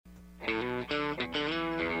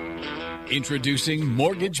Introducing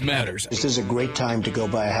Mortgage Matters. This is a great time to go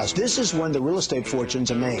buy a house. This is when the real estate fortunes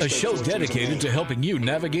are made. A show dedicated to helping you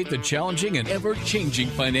navigate the challenging and ever-changing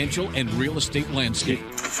financial and real estate landscape.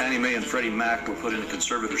 Fannie Mae and Freddie Mac were put into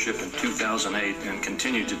conservatorship in 2008 and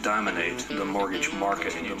continue to dominate the mortgage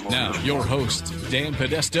market. Now, your hosts, Dan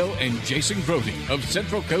Podesto and Jason Brody of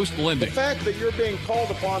Central Coast Lending. The fact that you're being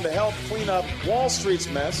called upon to help clean up Wall Street's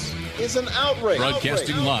mess is an outrage.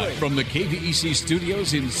 Broadcasting live from the KVEC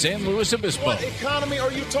studios in San Luis Obispo. What economy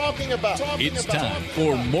are you talking about? It's time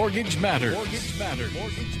for Mortgage Matters.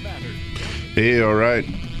 Hey, all right.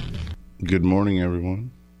 Good morning,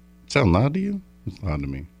 everyone. Sound loud to you? It's loud to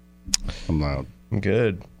me. I'm loud.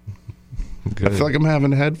 Good. I feel like I'm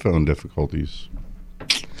having headphone difficulties.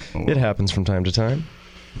 It happens from time to time.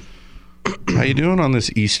 How you doing on this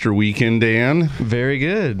Easter weekend, Dan? Very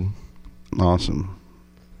good. Awesome.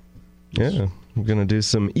 Yeah. I'm going to do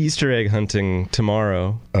some Easter egg hunting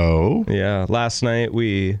tomorrow. Oh? Yeah. Last night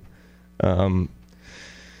we had my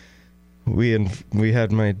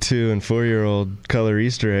 2 and 4-year-old color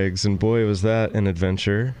Easter eggs, and boy, was that an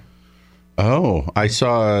adventure. Oh, I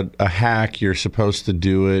saw a hack. You're supposed to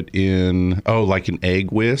do it in, like an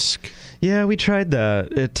egg whisk? Yeah, we tried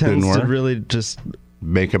that. It tends to really just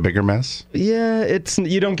make a bigger mess? Yeah,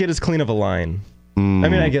 you don't get as clean of a line. I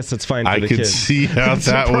mean, I guess it's fine for the kids. I could see how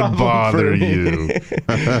that would bother you.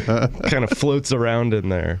 Kind of floats around in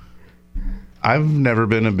there. I've never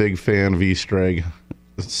been a big fan of Easter egg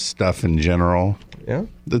stuff in general. Yeah?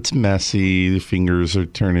 It's messy. The fingers are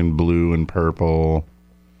turning blue and purple.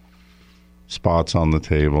 Spots on the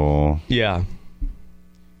table. Yeah.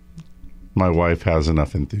 My wife has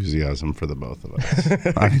enough enthusiasm for the both of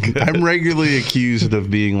us. I'm regularly accused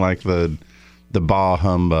of being like the bah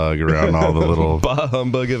humbug around all the little... bah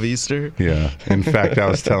humbug of Easter? Yeah. In fact, I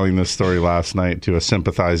was telling this story last night to a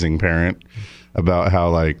sympathizing parent about how,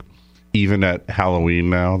 like, even at Halloween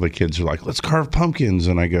now, the kids are like, let's carve pumpkins.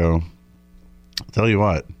 And I go, I'll tell you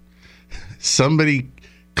what, somebody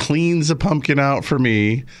cleans a pumpkin out for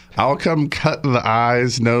me. I'll come cut the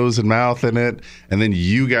eyes, nose, and mouth in it. And then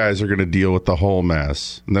you guys are going to deal with the whole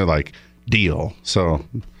mess. And they're like, deal. So...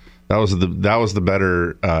 That was the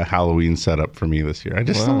better Halloween setup for me this year. I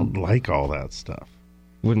just don't like all that stuff.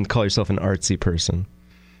 Wouldn't call yourself an artsy person.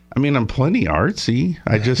 I mean, I'm plenty artsy.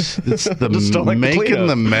 It's the like making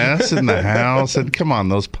the mess in the house. And come on,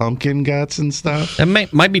 those pumpkin guts and stuff.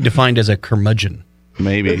 It might be defined as a curmudgeon.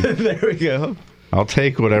 Maybe. There we go. I'll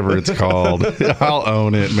take whatever it's called. I'll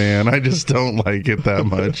own it, man. I just don't like it that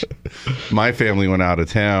much. My family went out of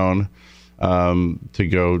town to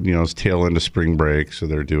go, tail into spring break. So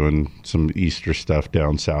they're doing some Easter stuff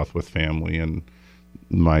down south with family. And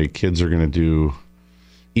my kids are going to do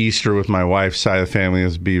Easter with my wife's side of the family.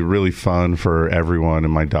 It's be really fun for everyone.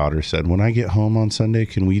 And my daughter said, when I get home on Sunday,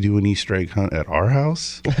 can we do an Easter egg hunt at our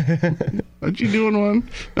house? Aren't you doing one?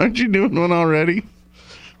 Aren't you doing one already?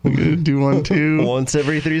 We're going to do one too? Once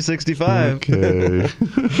every 365. Okay.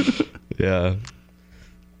 Yeah.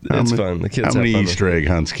 It's fun. The kids How many Easter egg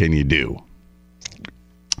hunts can you do?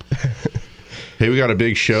 Hey, we got a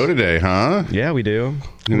big show today, huh? Yeah, we do.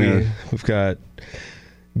 We've got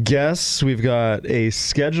guests. We've got a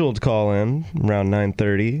scheduled call-in around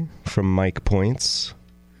 9:30 from Mike Points,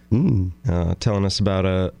 telling us about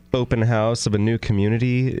a open house of a new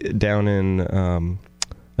community down in,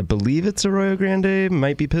 I believe it's Arroyo Grande,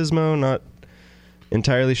 might be Pismo, not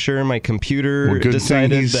entirely sure. My computer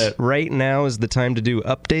decided that right now is the time to do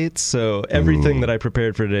updates, so everything that I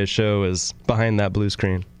prepared for today's show is behind that blue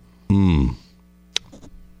screen.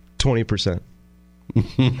 20%.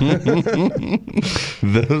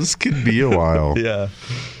 Those could be a while. Yeah.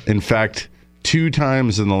 In fact, 2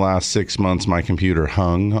 times in the last 6 months, my computer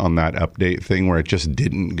hung on that update thing where it just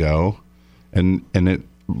didn't go. And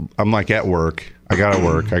I'm like at work. I got to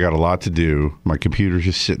work. I got a lot to do. My computer's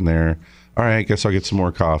just sitting there. All right, I guess I'll get some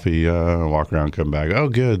more coffee, walk around, come back. Oh,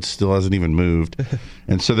 good. Still hasn't even moved.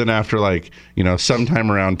 And so then after sometime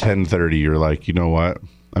around 10:30, you're like, you know what?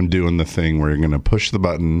 I'm doing the thing where you're going to push the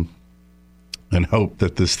button and hope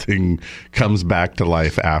that this thing comes back to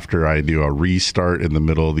life after I do a restart in the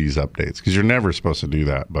middle of these updates. Because you're never supposed to do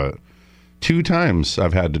that. But 2 times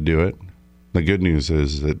I've had to do it. The good news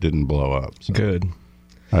is it didn't blow up. So Good.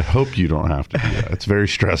 I hope you don't have to do that. It's very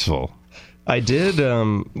stressful. I did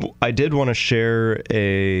want to share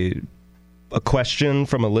a question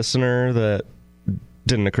from a listener that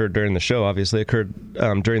didn't occur during the show. Obviously, it occurred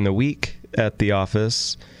during the week at the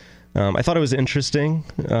office. I thought it was interesting.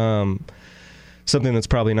 something that's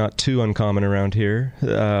probably not too uncommon around here.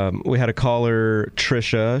 We had a caller,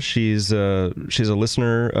 Trisha. She's a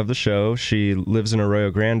listener of the show. She lives in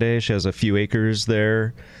Arroyo Grande. She has a few acres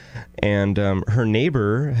there, and her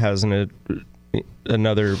neighbor has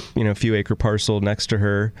another few acre parcel next to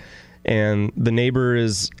her, and the neighbor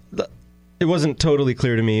it wasn't totally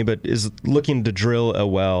clear to me, but is looking to drill a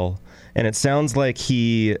well, and it sounds like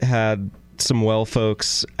he had some well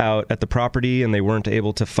folks out at the property and they weren't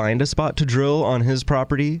able to find a spot to drill on his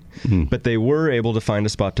property, but they were able to find a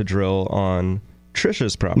spot to drill on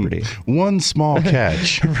Trisha's property. One small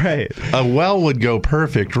catch. Right. A well would go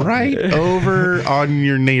perfect right over on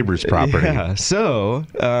your neighbor's property. Yeah. So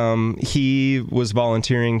he was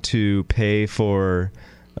volunteering to pay for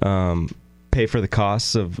the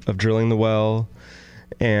costs of drilling the well,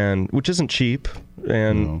 and which isn't cheap.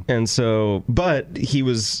 And so, but he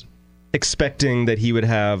was expecting that he would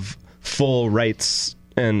have full rights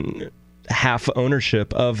and half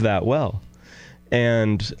ownership of that well.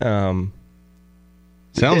 And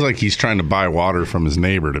sounds like he's trying to buy water from his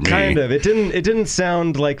neighbor to me. Kind of. It didn't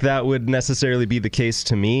sound like that would necessarily be the case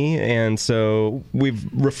to me, and so we've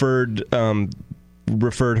referred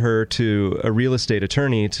her to a real estate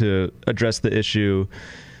attorney to address the issue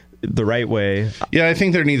the right way. Yeah, I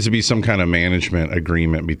think there needs to be some kind of management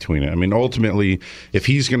agreement between it. I mean, ultimately, if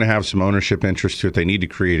he's going to have some ownership interest to it, they need to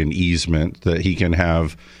create an easement that he can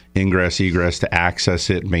have ingress, egress to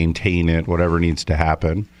access it, maintain it, whatever needs to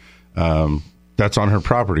happen. That's on her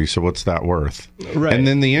property, so what's that worth? Right. And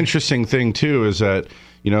then the interesting thing, too, is that,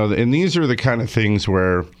 and these are the kind of things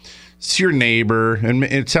where it's your neighbor, and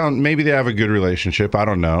maybe they have a good relationship, I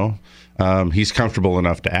don't know. He's comfortable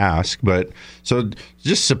enough to ask, but so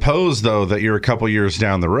just suppose though that you're a couple years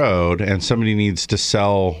down the road and somebody needs to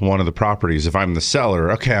sell one of the properties. If I'm the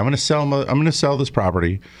seller, okay, I'm going to sell this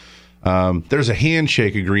property. There's a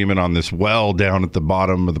handshake agreement on this well down at the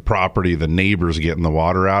bottom of the property. The neighbor's getting the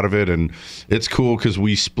water out of it, and it's cool because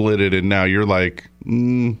we split it. And now you're like,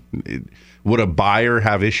 would a buyer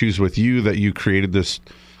have issues with you that you created this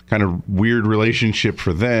kind of weird relationship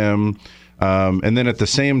for them? And then at the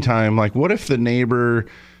same time, like, what if the neighbor,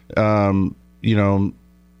 I don't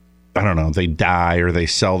know, they die or they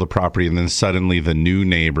sell the property, and then suddenly the new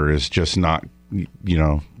neighbor is just not,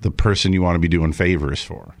 the person you want to be doing favors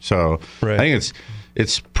for. So right. I think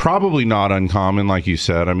it's probably not uncommon, like you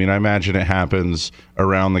said. I mean, I imagine it happens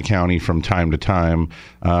around the county from time to time.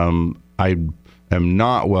 I am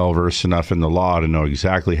not well versed enough in the law to know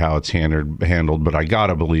exactly how it's handled, but I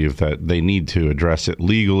gotta believe that they need to address it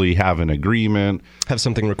legally, have an agreement, have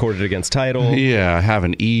something recorded against title. Yeah, have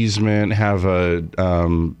an easement, have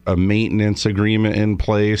a maintenance agreement in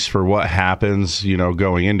place for what happens,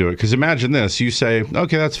 going into it. Because imagine this: you say,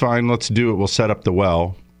 okay, that's fine, let's do it. We'll set up the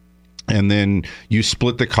well. And then you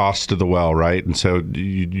split the cost of the well, right? And so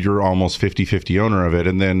you're almost 50-50 owner of it.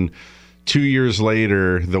 And then 2 years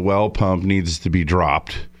later, the well pump needs to be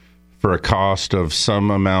dropped for a cost of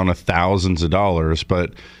some amount of thousands of dollars.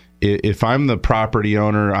 But if I'm the property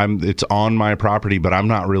owner, it's on my property, but I'm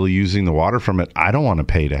not really using the water from it, I don't want to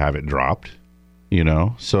pay to have it dropped,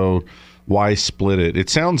 So why split it? It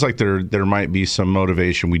sounds like there might be some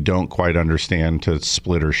motivation we don't quite understand to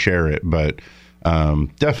split or share it, but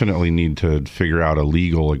definitely need to figure out a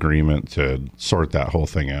legal agreement to sort that whole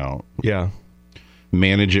thing out. Yeah.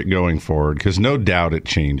 Manage it going forward, because no doubt it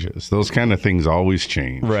changes. Those kind of things always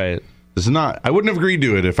change. Right. I wouldn't have agreed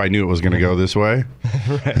to it if I knew it was going to go this way.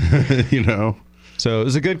 Right. So it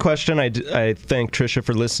was a good question. I thank Trisha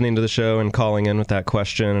for listening to the show and calling in with that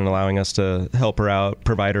question and allowing us to help her out,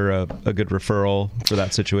 provide her a good referral for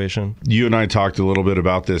that situation. You and I talked a little bit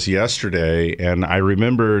about this yesterday, and I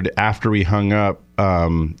remembered after we hung up,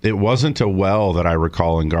 it wasn't a well that I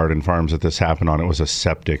recall in Garden Farms that this happened on. It was a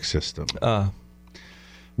septic system.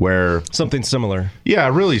 Where something similar. Yeah,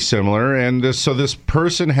 really similar. And so this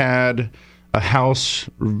person had a house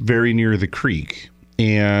very near the creek,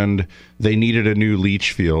 and they needed a new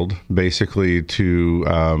leach field, basically, to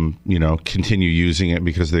continue using it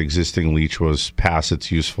because the existing leach was past its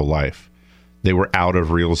useful life. They were out of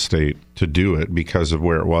real estate to do it because of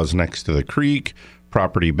where it was next to the creek,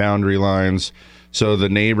 property boundary lines. So the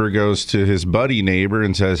neighbor goes to his buddy neighbor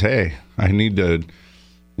and says, hey, I need to,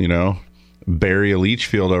 bury a leach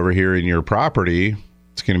field over here in your property.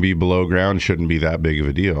 It's going to be below ground. Shouldn't be that big of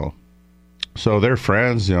a deal. So they're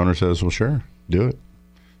friends. The owner says, well, sure, do it.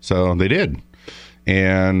 So they did.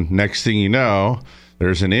 And next thing you know,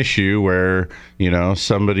 there's an issue where,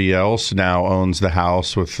 somebody else now owns the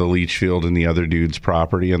house with the leach field in the other dude's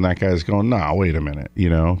property. And that guy's going, no, wait a minute,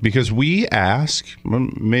 because we ask,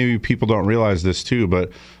 maybe people don't realize this too,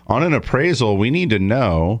 but on an appraisal, we need to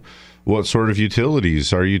know what sort of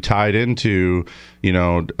utilities are you tied into,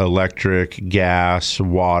 electric, gas,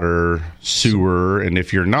 water, sewer. And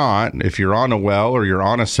if you're not, if you're on a well or you're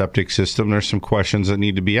on a septic system, there's some questions that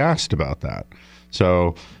need to be asked about that.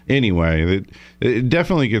 So anyway, it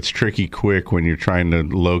definitely gets tricky quick when you're trying to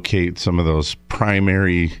locate some of those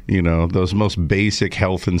primary, those most basic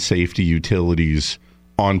health and safety utilities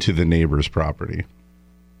onto the neighbor's property.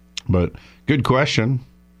 But good question.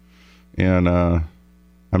 And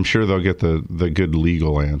I'm sure they'll get the good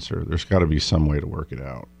legal answer. There's got to be some way to work it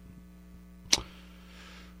out.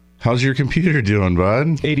 How's your computer doing,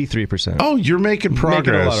 bud? 83%. Oh, you're making progress.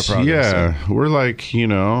 Making a lot of progress. Yeah, So. We're like,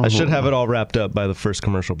 I should have it all wrapped up by the first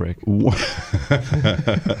commercial break.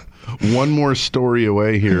 One more story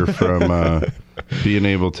away here from being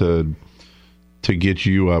able to get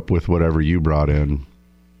you up with whatever you brought in.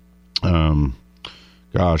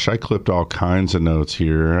 Gosh, I clipped all kinds of notes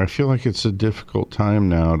here. I feel like it's a difficult time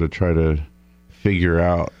now to try to figure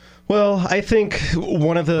out. Well, I think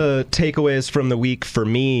one of the takeaways from the week for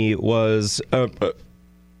me was a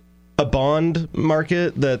bond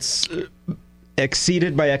market that's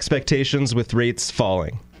exceeded my expectations with rates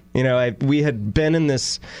falling. We had been in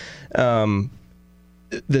this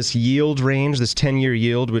yield range, this 10-year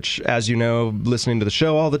yield, which, as you know, listening to the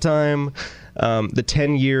show all the time, the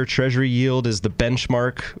 10-year Treasury yield is the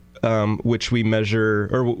benchmark which we measure,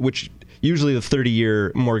 or which usually the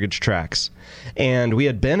 30-year mortgage tracks. And we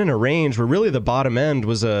had been in a range where really the bottom end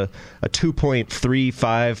was a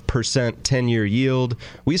 2.35% 10-year yield.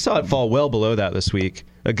 We saw it fall well below that this week,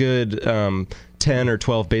 a good 10 or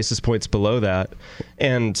 12 basis points below that.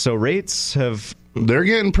 And so rates they're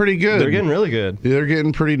getting pretty good. They're getting really good. They're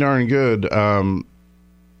getting pretty darn good. Now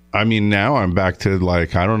I'm back to I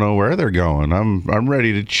don't know where they're going. I'm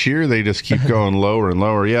ready to cheer. They just keep going lower and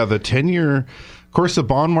lower. Yeah, the 10-year, of course, the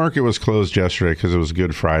bond market was closed yesterday because it was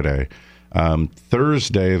Good Friday.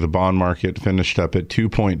 Thursday, the bond market finished up at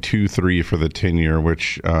 2.23 for the 10-year,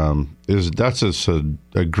 which that's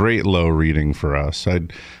a great low reading for us. I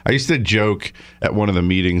used to joke at one of the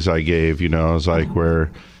meetings I gave, I was like, where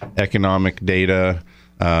economic data,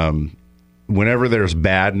 whenever there's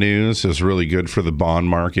bad news, is really good for the bond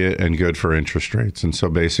market and good for interest rates. And so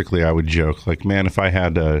basically I would joke, man, if I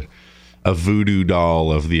had a voodoo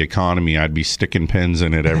doll of the economy, I'd be sticking pins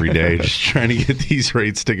in it every day, just trying to get these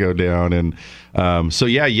rates to go down. And so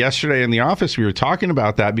yesterday in the office, we were talking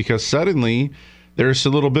about that because suddenly there's a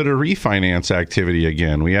little bit of refinance activity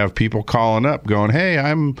again. We have people calling up going, hey,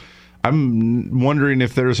 I'm wondering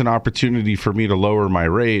if there's an opportunity for me to lower my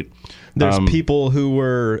rate. There's people who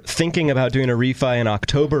were thinking about doing a refi in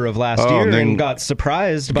October of last year and got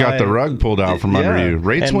surprised by... Got the rug pulled out from under you.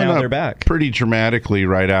 Rates went up back pretty dramatically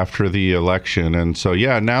right after the election. And so,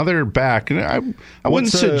 now they're back. And I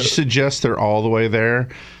wouldn't suggest they're all the way there.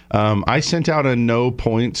 I sent out a no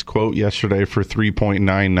points quote yesterday for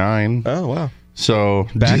 3.99. Oh, wow. So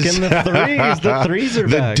back in the threes. The threes are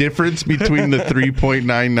back. The difference between the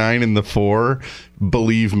 3.99 and the 4,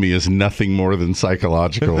 believe me, is nothing more than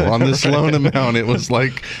psychological. On this loan amount, it was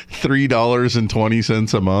like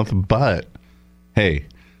 $3.20 a month. But hey,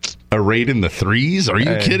 a rate in the 3s? Are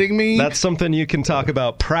you kidding me? That's something you can talk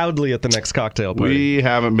about proudly at the next cocktail party. We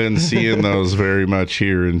haven't been seeing those very much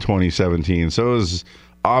here in 2017. So it was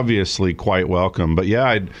obviously quite welcome. But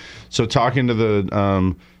so talking to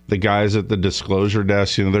the guys at the disclosure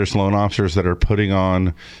desk, there's loan officers that are putting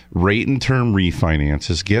on rate and term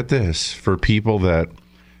refinances. Get this, for people that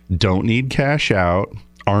don't need cash out,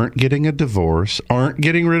 aren't getting a divorce, aren't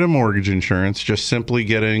getting rid of mortgage insurance, just simply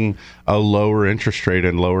getting a lower interest rate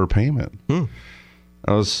and lower payment. That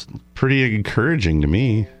was pretty encouraging to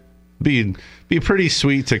me. Be pretty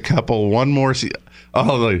sweet to couple one more.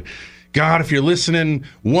 God, if you're listening,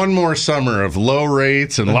 one more summer of low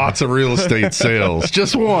rates and lots of real estate sales.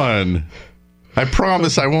 Just one. I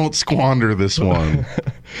promise I won't squander this one.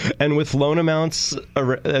 And with loan amounts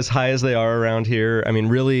as high as they are around here,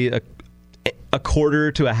 really a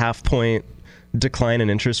quarter to a half point decline in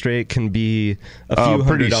interest rate can be a few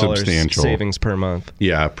 $100 savings per month.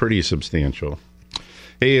 Yeah, pretty substantial.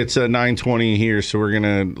 Hey, it's 9:20 here, so we're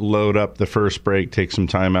going to load up the first break, take some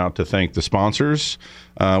time out to thank the sponsors.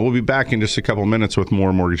 We'll be back in just a couple minutes with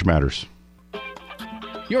more Mortgage Matters.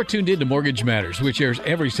 You're tuned in to Mortgage Matters, which airs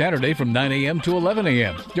every Saturday from 9 a.m. to 11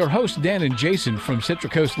 a.m. Your hosts, Dan and Jason from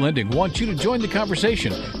Central Coast Lending, want you to join the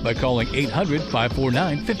conversation by calling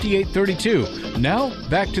 800-549-5832. Now,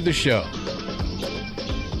 back to the show.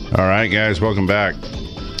 All right, guys, welcome back.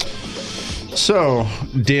 So,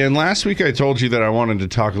 Dan, last week I told you that I wanted to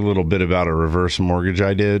talk a little bit about a reverse mortgage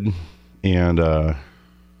I did, and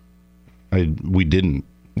we didn't.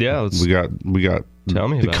 Yeah, we got Tell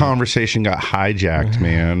me the about conversation got hijacked,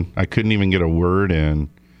 man. I couldn't even get a word in.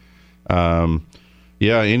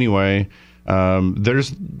 Anyway,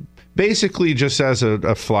 there's basically, just as a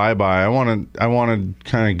flyby, I want to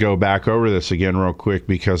kind of go back over this again real quick,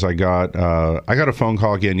 because I got a phone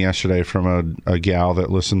call again yesterday from a gal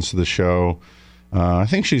that listens to the show. I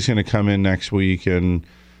think she's going to come in next week and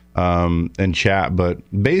chat,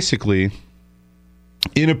 but basically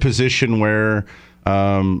in a position where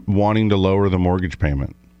wanting to lower the mortgage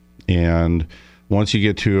payment. And once you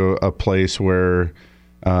get to a place where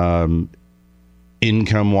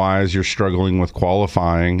income-wise you're struggling with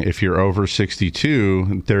qualifying, if you're over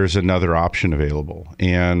 62, there's another option available.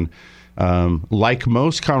 And like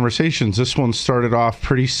most conversations, this one started off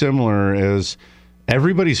pretty similar, as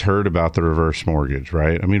everybody's heard about the reverse mortgage,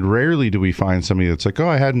 right? I mean, rarely do we find somebody that's like, oh,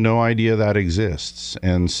 I had no idea that exists.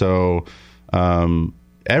 And so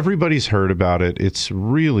everybody's heard about it. It's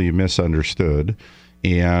really misunderstood.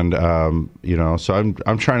 And, so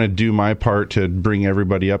I'm trying to do my part to bring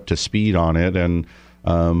everybody up to speed on it. And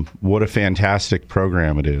what a fantastic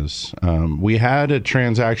program it is. We had a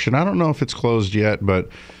transaction. I don't know if it's closed yet, but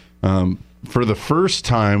for the first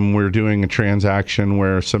time, we're doing a transaction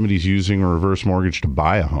where somebody's using a reverse mortgage to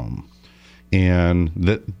buy a home. And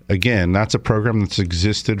that's a program that's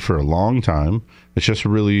existed for a long time. It's just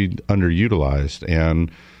really underutilized.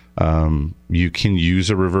 And you can use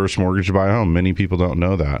a reverse mortgage to buy a home. Many people don't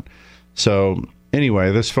know that. So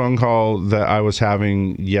anyway, this phone call that I was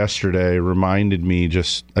having yesterday reminded me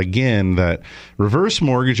just again that reverse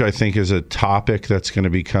mortgage, I think, is a topic that's going to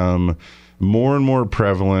become more and more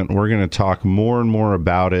prevalent. We're going to talk more and more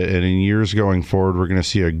about it. And in years going forward, we're going to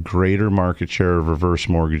see a greater market share of reverse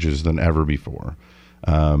mortgages than ever before.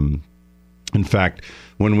 In fact,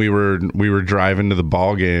 when we were driving to the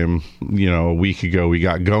ball game, a week ago, we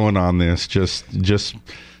got going on this. Just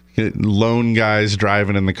lone guys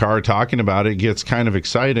driving in the car talking about it gets kind of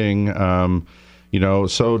exciting.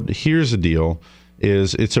 So here's the deal: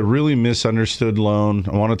 is it's a really misunderstood loan.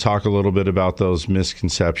 I want to talk a little bit about those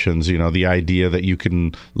misconceptions. The idea that you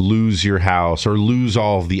can lose your house or lose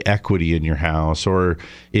all of the equity in your house, or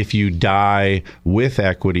if you die with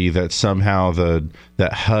equity, that somehow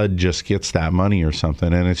that HUD just gets that money or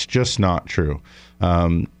something. And it's just not true.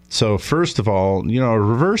 So first of all, a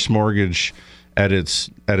reverse mortgage at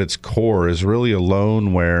its core is really a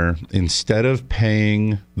loan where instead of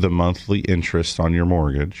paying the monthly interest on your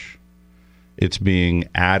mortgage, it's being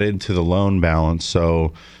added to the loan balance.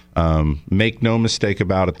 So make no mistake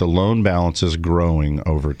about it, the loan balance is growing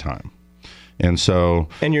over time. And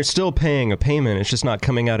you're still paying a payment. It's just not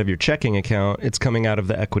coming out of your checking account. It's coming out of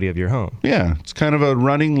the equity of your home. Yeah. It's kind of a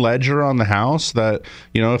running ledger on the house that,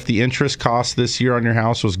 if the interest cost this year on your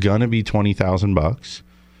house was going to be $20,000,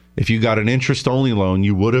 if you got an interest-only loan,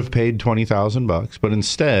 you would have paid $20,000, but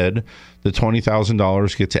instead, the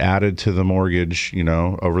 $20,000 gets added to the mortgage,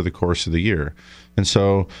 over the course of the year. And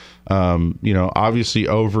so, obviously,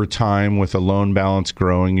 over time, with a loan balance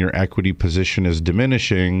growing, your equity position is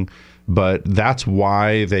diminishing, but that's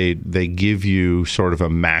why they give you sort of a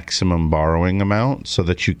maximum borrowing amount so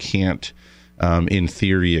that you can't, in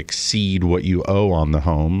theory, exceed what you owe on the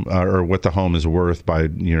home or what the home is worth by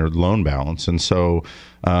your loan balance. And so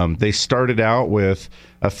they started out with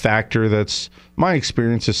a factor that's, my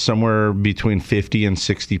experience is somewhere between 50 and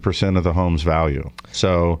 60% of the home's value.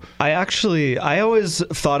 So I always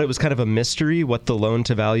thought it was kind of a mystery what the loan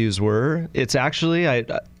to values were. It's actually,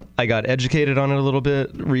 I got educated on it a little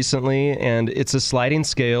bit recently, and it's a sliding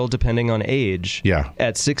scale depending on age. Yeah.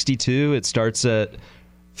 At 62, it starts at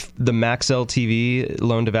the max LTV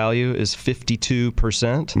loan to value is 52%.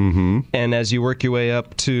 Mm-hmm. And as you work your way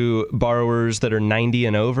up to borrowers that are 90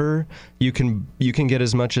 and over, you can get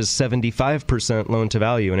as much as 75% loan to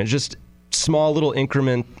value. And it's just small little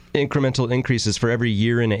incremental increases for every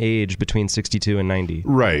year in age between 62 and 90.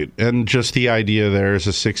 Right. And just the idea there is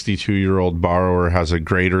a 62-year-old borrower has a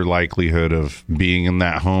greater likelihood of being in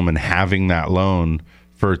that home and having that loan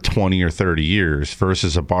for 20 or 30 years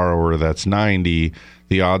versus a borrower that's 90.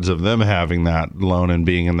 The odds of them having that loan and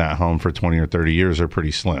being in that home for 20 or 30 years are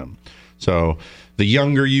pretty slim. So the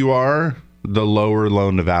younger you are, the lower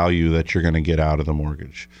loan to value that you're going to get out of the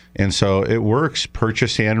mortgage. And so it works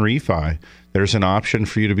purchase and refi. There's an option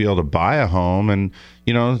for you to be able to buy a home. And,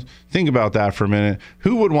 think about that for a minute.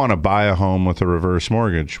 Who would want to buy a home with a reverse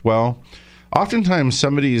mortgage? Well, oftentimes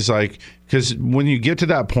somebody's like, because when you get to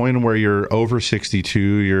that point where you're over 62,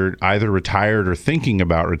 you're either retired or thinking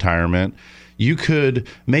about retirement,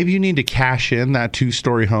 maybe you need to cash in that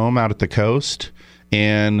 2-story home out at the coast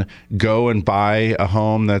and go and buy a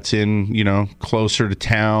home that's in, closer to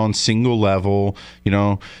town, single level,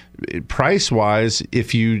 price wise,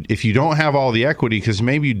 if you don't have all the equity, because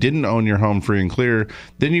maybe you didn't own your home free and clear,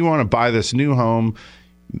 then you want to buy this new home.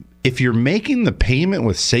 If you're making the payment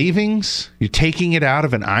with savings, you're taking it out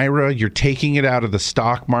of an IRA, you're taking it out of the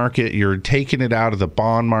stock market, you're taking it out of the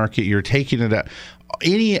bond market, you're taking it out,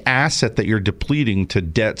 any asset that you're depleting to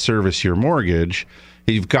debt service your mortgage,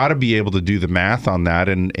 you've got to be able to do the math on that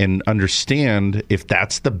and understand if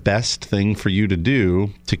that's the best thing for you to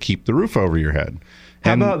do to keep the roof over your head.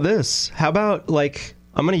 How about this? How about,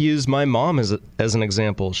 I'm going to use my mom as an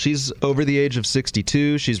example. She's over the age of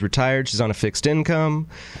 62. She's retired. She's on a fixed income.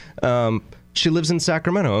 She lives in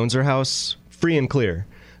Sacramento, owns her house free and clear.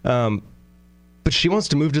 But she wants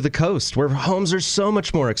to move to the coast where homes are so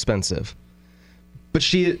much more expensive. But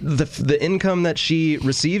the income that she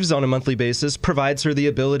receives on a monthly basis provides her the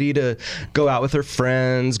ability to go out with her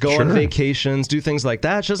friends, go on vacations, do things like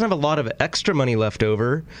that. She doesn't have a lot of extra money left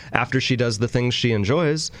over after she does the things she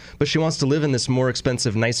enjoys, but she wants to live in this more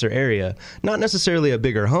expensive, nicer area. Not necessarily a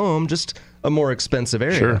bigger home, just a more expensive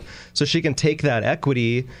area. Sure. So she can take that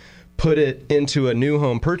equity, put it into a new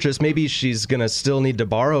home purchase. Maybe she's going to still need to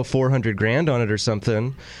borrow $400,000 on it or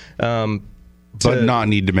something. But not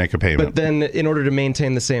need to make a payment. But then in order to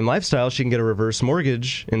maintain the same lifestyle, she can get a reverse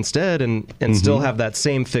mortgage instead and still have that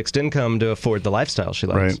same fixed income to afford the lifestyle she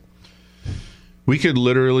likes. Right. We could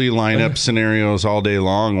literally line up scenarios all day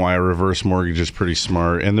long why a reverse mortgage is pretty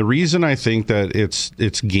smart. And the reason I think that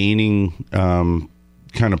it's gaining kind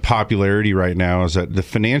of popularity right now is that the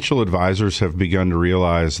financial advisors have begun to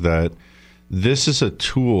realize that this is a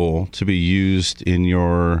tool to be used in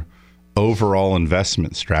your overall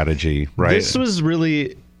investment strategy, right? This was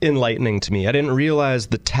really enlightening to me. I didn't realize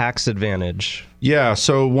the tax advantage. Yeah,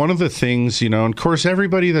 so one of the things, and of course,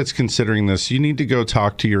 everybody that's considering this, you need to go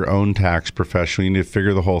talk to your own tax professional. You need to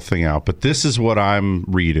figure the whole thing out. But this is what I'm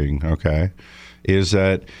reading, okay, is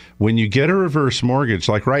that when you get a reverse mortgage,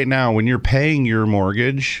 like right now, when you're paying your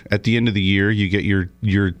mortgage at the end of the year, you get your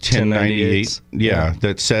 1098,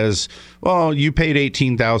 that says, well, you paid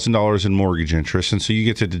 $18,000 in mortgage interest, and so you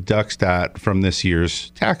get to deduct that from this year's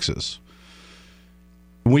taxes.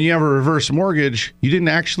 When you have a reverse mortgage, you didn't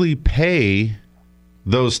actually pay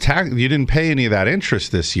those you didn't pay any of that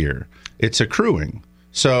interest this year. It's accruing.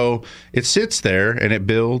 So it sits there and it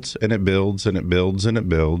builds and it builds and it builds and it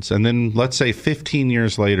builds. And then let's say 15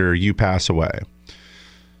 years later, you pass away.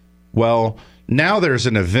 Well, now there's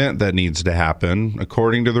an event that needs to happen.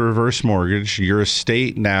 According to the reverse mortgage, your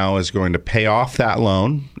estate now is going to pay off that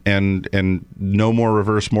loan and no more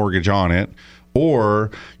reverse mortgage on it.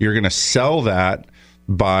 Or you're going to sell that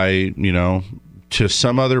by, to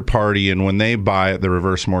some other party. And when they buy it, the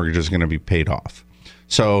reverse mortgage is going to be paid off.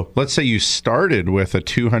 So let's say you started with a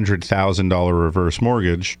 $200,000 reverse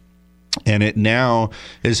mortgage, and it now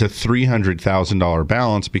is a $300,000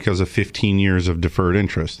 balance because of 15 years of deferred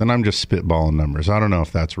interest. And I'm just spitballing numbers. I don't know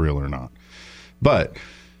if that's real or not. But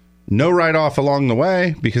no write-off along the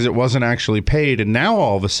way because it wasn't actually paid. And now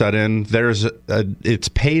all of a sudden, it's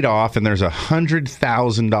paid off, and there's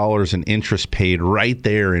 $100,000 in interest paid right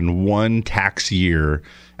there in one tax year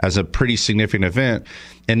as a pretty significant event.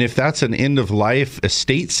 And if that's an end-of-life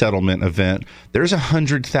estate settlement event, there's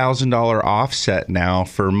 $100,000 offset now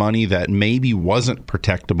for money that maybe wasn't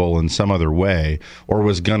protectable in some other way, or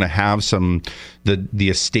was going to have the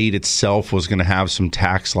estate itself was going to have some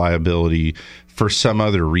tax liability for some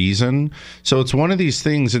other reason. So it's one of these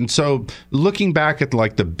things. And so looking back at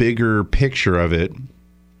the bigger picture of it,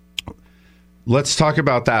 let's talk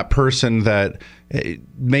about that person that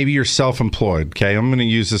maybe you're self-employed. Okay, I'm going to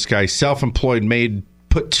use this guy, self-employed,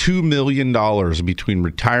 put $2 million between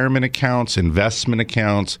retirement accounts, investment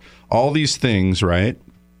accounts, all these things, right?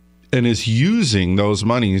 And is using those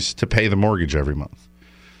monies to pay the mortgage every month.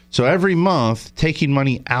 So every month, taking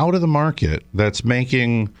money out of the market that's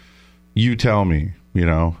making, you tell me,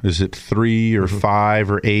 is it 3 or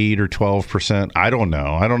 5 or 8 or 12%? I don't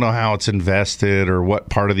know. I don't know how it's invested or what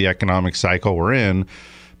part of the economic cycle we're in.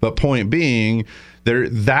 But point being,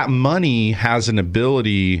 that money has an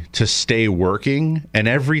ability to stay working, and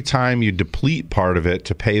every time you deplete part of it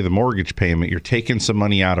to pay the mortgage payment, you're taking some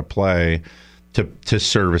money out of play to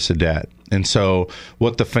service a debt. And so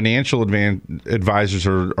what the financial advisors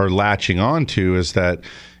are latching on to is that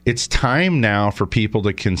it's time now for people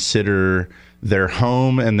to consider their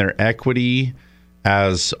home and their equity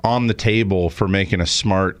as on the table for making a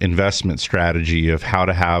smart investment strategy of how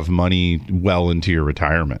to have money well into your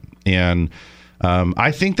retirement. And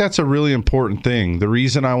I think that's a really important thing. The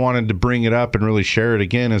reason I wanted to bring it up and really share it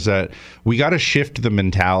again is that we got to shift the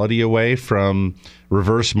mentality away from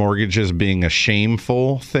reverse mortgages being a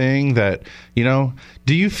shameful thing. That,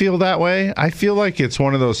 do you feel that way? I feel like it's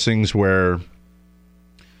one of those things where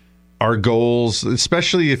our goals,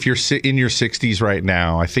 especially if you're in your 60s right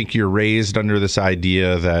now, I think you're raised under this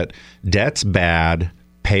idea that debt's bad.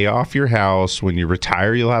 Pay off your house. When you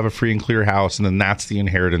retire, you'll have a free and clear house, and then that's the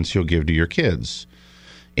inheritance you'll give to your kids.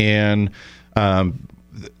 And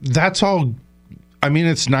that's all. I mean,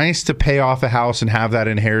 it's nice to pay off a house and have that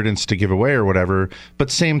inheritance to give away or whatever.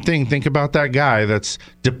 But same thing. Think about that guy that's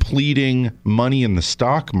depleting money in the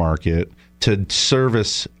stock market to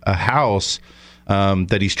service a house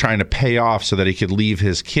that he's trying to pay off so that he could leave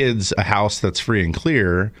his kids a house that's free and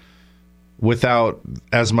clear, without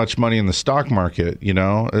as much money in the stock market,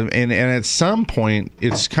 and at some point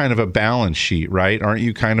it's kind of a balance sheet, right? Aren't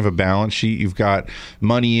you kind of a balance sheet? You've got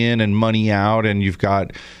money in and money out, and you've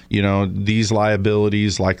got, these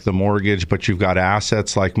liabilities like the mortgage, but you've got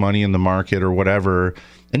assets like money in the market or whatever.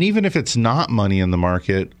 And even if it's not money in the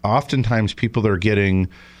market, oftentimes people are getting,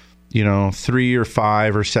 $3,000 or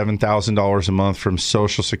 $5,000 or $7,000 a month from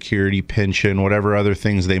Social Security, pension, whatever other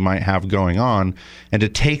things they might have going on. And to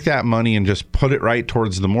take that money and just put it right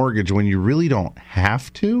towards the mortgage when you really don't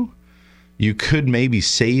have to, you could maybe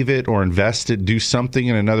save it or invest it, do something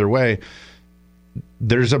in another way.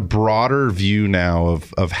 There's a broader view now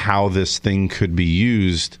of how this thing could be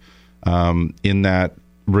used in that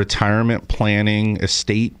retirement planning,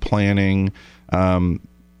 estate planning. So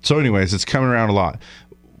anyways, it's coming around a lot.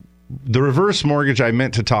 The reverse mortgage I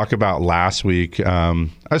meant to talk about last week, I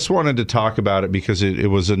just wanted to talk about it because it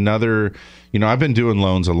was another, I've been doing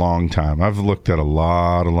loans a long time. I've looked at a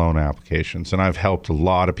lot of loan applications, and I've helped a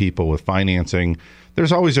lot of people with financing.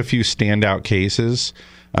 There's always a few standout cases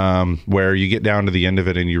where you get down to the end of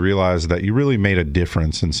it and you realize that you really made a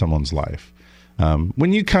difference in someone's life.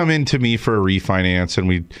 When you come into me for a refinance and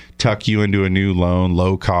we tuck you into a new loan,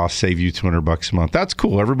 low cost, save you $200 a month, that's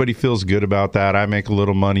cool. Everybody feels good about that. I make a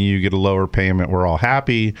little money, you get a lower payment, we're all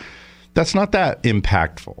happy. That's not that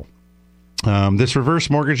impactful. This reverse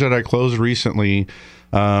mortgage that I closed recently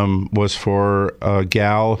was for a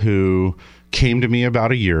gal who came to me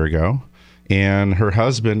about a year ago, and her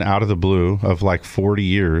husband, out of the blue of like 40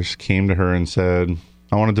 years, came to her and said,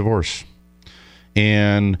 I want a divorce.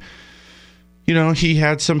 And he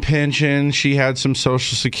had some pension, she had some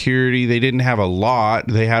Social Security. They didn't have a lot.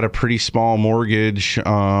 They had a pretty small mortgage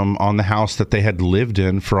on the house that they had lived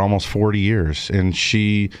in for almost 40 years. And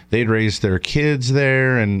they'd raised their kids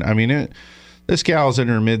there. And I mean, this gal's in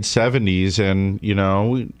her mid 70s. And,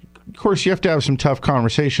 of course, you have to have some tough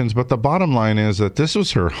conversations. But the bottom line is that this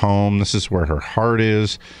was her home. This is where her heart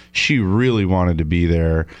is. She really wanted to be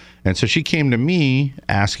there. And so she came to me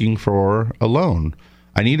asking for a loan.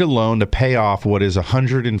 I need a loan to pay off what is a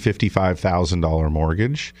 $155,000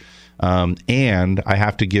 mortgage. And I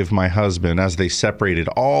have to give my husband, as they separated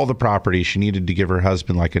all the property, she needed to give her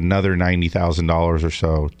husband like another $90,000 or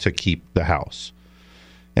so to keep the house.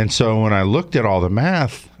 And so when I looked at all the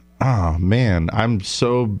math, oh man, I'm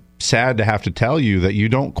so sad to have to tell you that you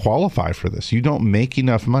don't qualify for this. You don't make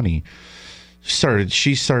enough money.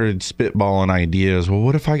 She started spitballing ideas. Well,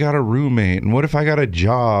 what if I got a roommate? And what if I got a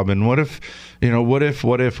job? And what if,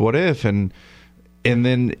 what if? And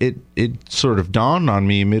then it sort of dawned on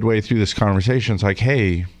me midway through this conversation. It's like,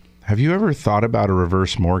 hey, have you ever thought about a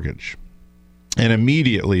reverse mortgage? And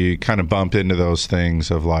immediately kind of bump into those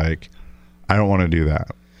things of like, I don't want to do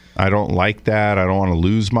that. I don't like that. I don't want to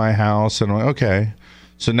lose my house. And I'm like, okay.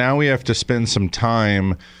 So now we have to spend some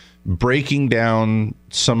time breaking down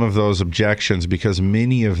some of those objections because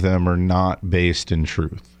many of them are not based in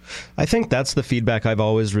truth. I think that's the feedback I've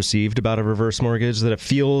always received about a reverse mortgage, that it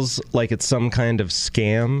feels like it's some kind of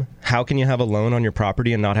scam. How can you have a loan on your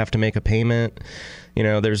property and not have to make a payment?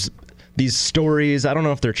 There's these stories, I don't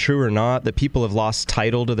know if they're true or not, that people have lost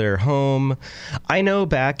title to their home. I know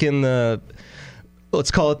back in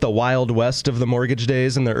let's call it the Wild West of the mortgage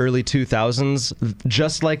days in the early 2000s,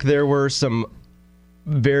 just like there were some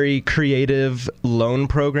very creative loan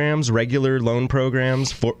programs, regular loan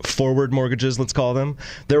programs, forward mortgages, let's call them.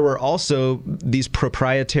 There were also these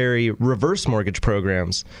proprietary reverse mortgage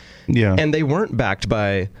programs. Yeah. And they weren't backed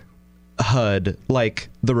by HUD like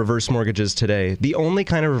the reverse mortgages today. The only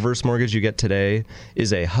kind of reverse mortgage you get today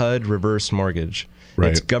is a HUD reverse mortgage. Right.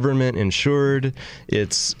 It's government insured.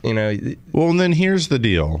 It's, Well, and then here's the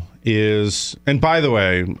deal and by the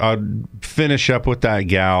way, I'll finish up with that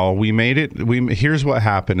gal. Here's what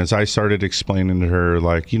happened is I started explaining to her,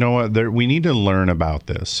 like, we need to learn about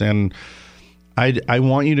this. And I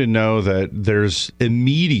want you to know that there's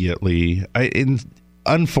immediately,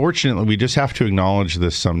 unfortunately, we just have to acknowledge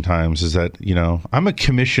this sometimes, is that, I'm a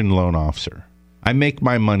commissioned loan officer. I make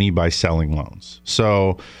my money by selling loans.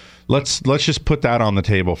 So let's just put that on the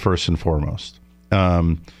table first and foremost.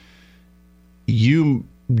 Maybe you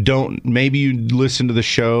listen to the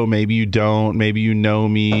show, maybe you don't, maybe you know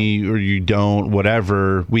me or you don't,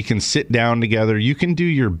 whatever. We can sit down together. You can do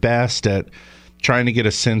your best at trying to get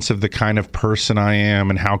a sense of the kind of person I am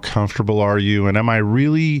and how comfortable are you, and am I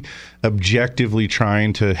really objectively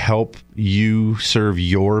trying to help you serve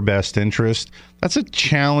your best interest? That's a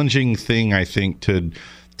challenging thing, I think, to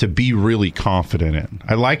be really confident in.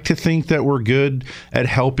 I like to think that we're good at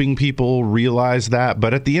helping people realize that,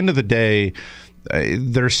 but at the end of the day,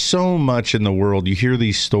 there's so much in the world. You hear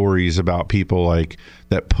these stories about people like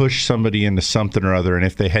that push somebody into something or other, and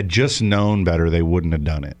if they had just known better, they wouldn't have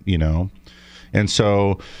done it, And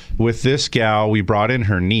so with this gal, we brought in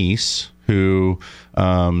her niece, who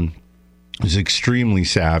is extremely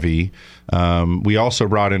savvy. We also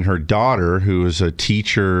brought in her daughter, who is a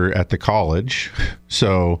teacher at the college.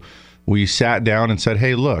 So we sat down and said,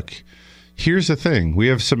 hey, look, here's the thing. We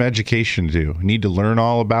have some education to do. Need to learn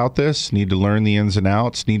all about this, need to learn the ins and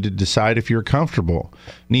outs, need to decide if you're comfortable,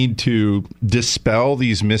 need to dispel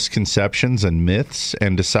these misconceptions and myths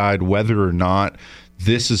and decide whether or not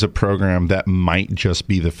this is a program that might just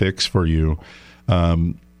be the fix for you.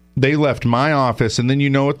 They left my office, and then you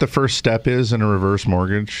know what the first step is in a reverse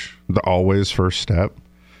mortgage? The always first step.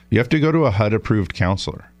 You have to go to a HUD-approved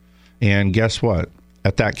counselor. And guess what?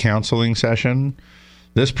 At that counseling session,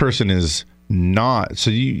 this person is not. So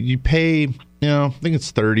you pay, I think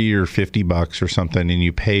it's $30 or $50 or something, and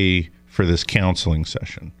you pay for this counseling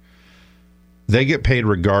session. They get paid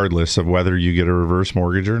regardless of whether you get a reverse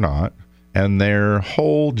mortgage or not. And their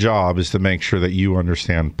whole job is to make sure that you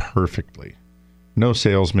understand perfectly. No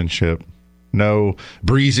salesmanship, no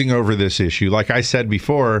breezing over this issue. Like I said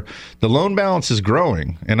before, the loan balance is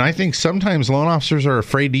growing. And I think sometimes loan officers are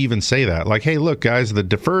afraid to even say that. Like, hey, look, guys, the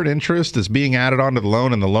deferred interest is being added onto the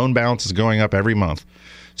loan and the loan balance is going up every month.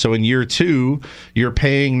 So in year 2, you're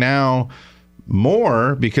paying now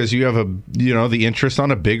more because you have the interest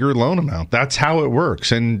on a bigger loan amount. That's how it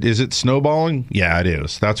works. And is it snowballing? Yeah, it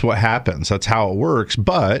is. That's what happens. That's how it works.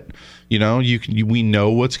 But we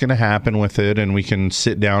know what's going to happen with it, and we can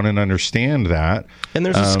sit down and understand that. And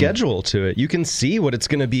there's a schedule to it. You can see what it's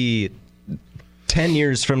going to be 10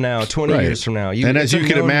 years from now, 20 years from now. And as you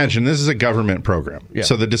can imagine, this is a government program. Yeah.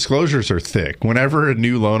 So the disclosures are thick. Whenever a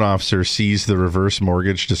new loan officer sees the reverse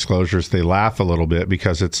mortgage disclosures, they laugh a little bit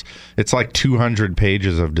because it's like 200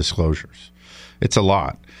 pages of disclosures. It's a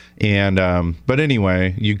lot. And but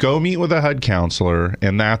anyway, you go meet with a HUD counselor,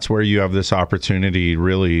 and that's where you have this opportunity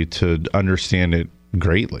really to understand it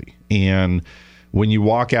greatly. And when you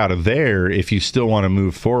walk out of there, if you still want to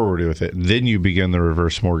move forward with it, then you begin the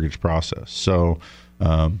reverse mortgage process. So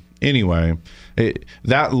anyway,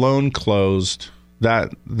 that loan closed.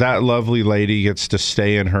 That lovely lady gets to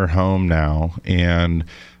stay in her home now. And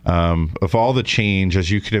of all the change,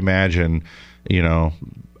 as you could imagine,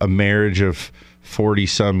 a marriage of 40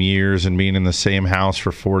 some years and being in the same house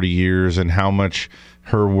for 40 years and how much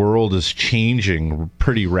her world is changing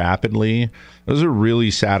pretty rapidly. It was a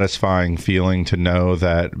really satisfying feeling to know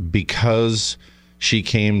that because she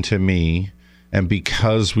came to me and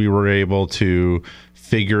because we were able to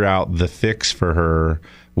figure out the fix for her,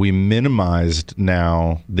 we minimized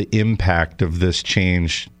now the impact of this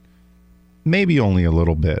change, maybe only a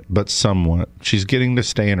little bit, but somewhat. She's getting to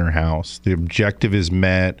stay in her house. The objective is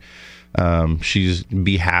met. She's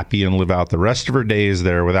be happy and live out the rest of her days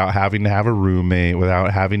there without having to have a roommate,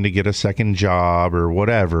 without having to get a second job or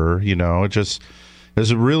whatever. It just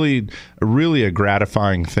is really a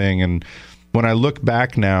gratifying thing. And when I look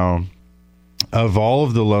back now, of all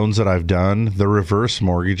of the loans that I've done, the reverse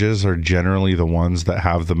mortgages are generally the ones that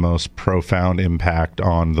have the most profound impact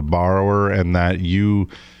on the borrower, and that you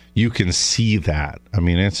can see that. I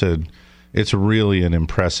mean, it's really an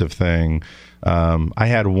impressive thing. I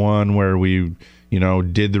had one where we,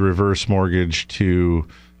 did the reverse mortgage to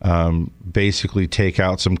basically take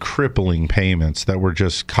out some crippling payments that were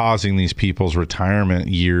just causing these people's retirement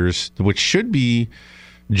years, which should be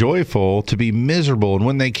joyful, to be miserable. And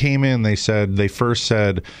when they came in, they first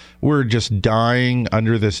said, we're just dying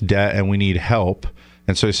under this debt and we need help.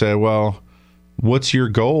 And so I said, well, what's your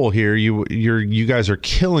goal here? You guys are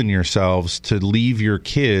killing yourselves to leave your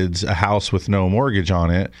kids a house with no mortgage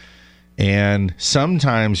on it. And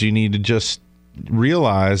sometimes you need to just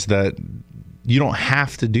realize that you don't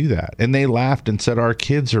have to do that. And they laughed and said, our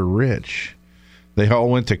kids are rich. They all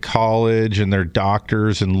went to college, and they're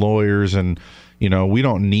doctors and lawyers, and we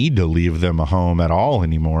don't need to leave them a home at all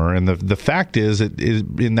anymore. And the fact is,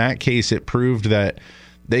 in that case, it proved that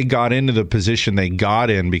they got into the position they got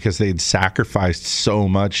in because they'd sacrificed so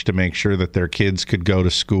much to make sure that their kids could go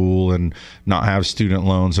to school and not have student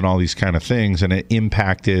loans and all these kind of things, and it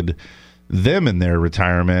impacted them in their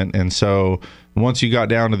retirement. And so once you got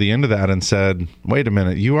down to the end of that and said, wait a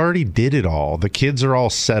minute, you already did it all. The kids are all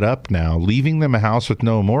set up now. Leaving them a house with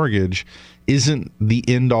no mortgage isn't the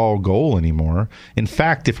end-all goal anymore. In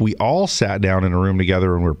fact, if we all sat down in a room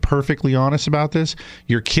together and we're perfectly honest about this,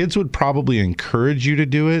 your kids would probably encourage you to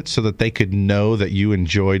do it so that they could know that you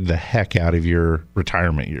enjoyed the heck out of your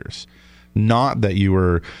retirement years. Not that you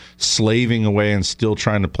were slaving away and still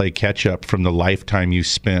trying to play catch-up from the lifetime you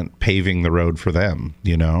spent paving the road for them,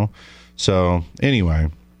 So anyway,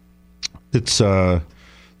 it's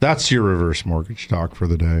that's your reverse mortgage talk for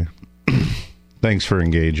the day. Thanks for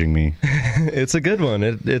engaging me. It's a good one.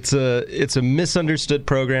 It's a misunderstood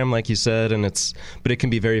program, like you said, but it can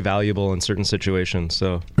be very valuable in certain situations.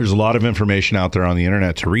 So there's a lot of information out there on the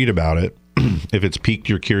internet to read about it if it's piqued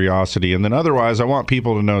your curiosity. And then otherwise, I want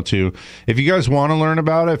people to know too, if you guys want to learn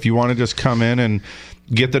about it, if you want to just come in and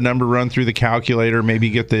get the number run through the calculator, maybe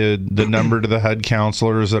get the number to the HUD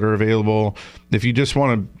counselors that are available. If you just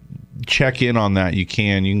want to check in on that, you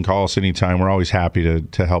can call us anytime. We're always happy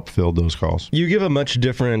to help field those calls. You give a much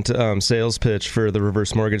different sales pitch for the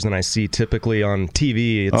reverse mortgage than I see typically on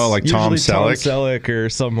TV. It's like Tom Selleck? Tom Selleck or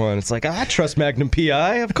someone. It's like, I trust Magnum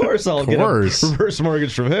PI. Of course I'll get a reverse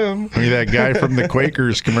mortgage from him. I mean, that guy from the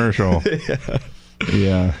Quakers commercial.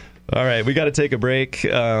 Yeah. All right, we got to take a break.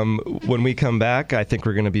 When we come back, I think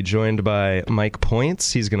we're going to be joined by Mike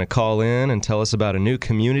Points. He's going to call in and tell us about a new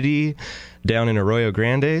community down in Arroyo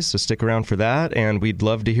Grande, so stick around for that. And we'd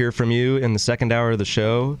love to hear from you in the second hour of the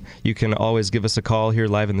show. You can always give us a call here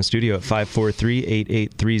live in the studio at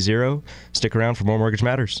 543-8830. Stick around for more Mortgage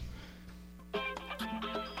Matters.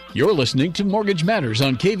 You're listening to Mortgage Matters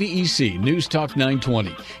on KVEC News Talk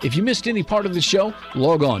 920. If you missed any part of the show,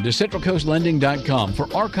 log on to CentralCoastLending.com for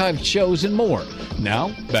archived shows and more.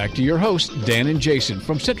 Now, back to your hosts, Dan and Jason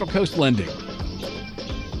from Central Coast Lending.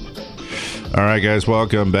 All right, guys,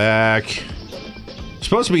 welcome back.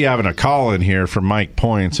 Supposed to be having a call in here from Mike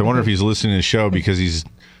Points. I wonder if he's listening to the show because he's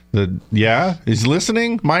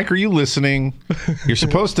listening? Mike, are you listening? You're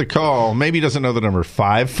supposed to call. Maybe he doesn't know the number.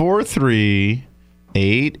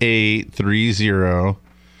 543-8830.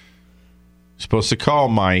 Supposed to call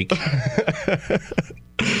Mike.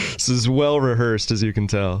 This is well rehearsed, as you can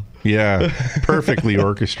tell. Yeah, perfectly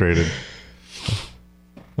orchestrated.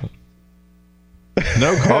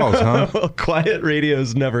 No calls, huh? Well, quiet radio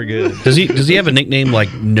is never good. Does he have a nickname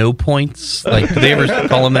like No Points? Like, do they ever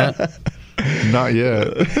call him that? Not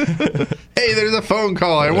yet. Hey, there's a phone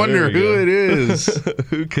call. I wonder who it is.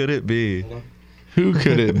 Who could it be? Who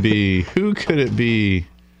could it be? Who could it be?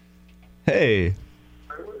 Hey,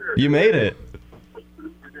 you made it.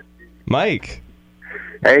 Mike.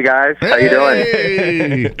 Hey, guys. How you doing?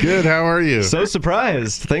 Hey, good. How are you? So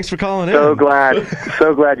surprised. Thanks for calling in. So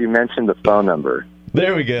glad you mentioned the phone number.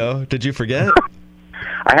 There we go. Did you forget?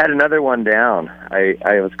 I had another one down.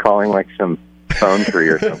 I was calling like some phone tree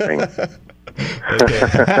or something.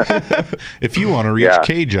 If you want to reach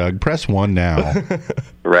K-Jug, press 1 now.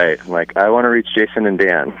 Right. I'm like, I want to reach Jason and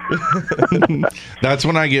Dan. That's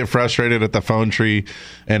when I get frustrated at the phone tree,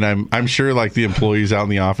 and I'm sure like the employees out in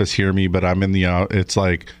the office hear me, but I'm in the it's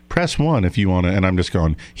like, press 1 if you want to, and I'm just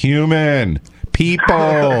going, human,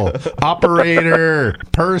 people, operator,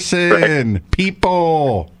 person,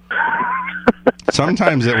 people.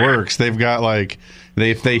 Sometimes it works. They've got like,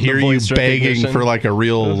 if they hear you begging for like a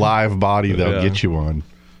real live body, they'll get you one.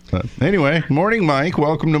 But anyway, morning, Mike.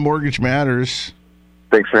 Welcome to Mortgage Matters.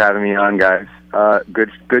 Thanks for having me on, guys.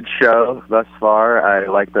 Good show thus far. I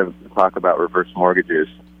like to talk about reverse mortgages.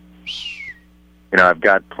 You know, I've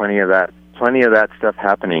got plenty of that stuff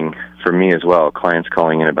happening for me as well. Clients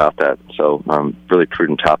calling in about that. So, really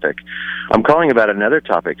prudent topic. I'm calling about another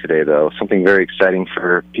topic today, though. Something very exciting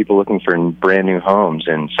for people looking for brand new homes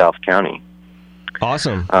in South County.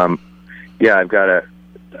 Awesome. I'm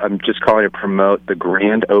just calling to promote the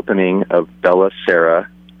grand opening of Bella Serra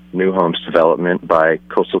New Homes Development by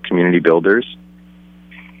Coastal Community Builders.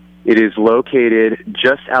 It is located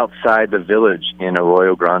just outside the village in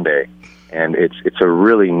Arroyo Grande, and it's a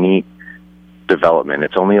really neat development.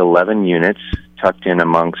 It's only 11 units tucked in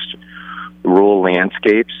amongst rural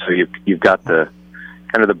landscapes, so you've got the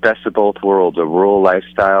kind of the best of both worlds, a rural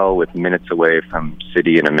lifestyle with minutes away from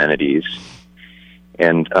city and amenities.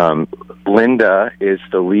 And Linda is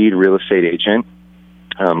the lead real estate agent.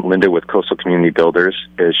 Linda with Coastal Community Builders,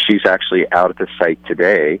 is she's actually out at the site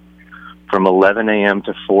today from 11 a.m.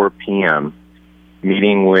 to 4 p.m.,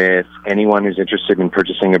 meeting with anyone who's interested in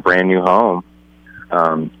purchasing a brand new home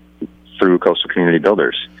through Coastal Community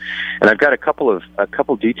Builders. And I've got a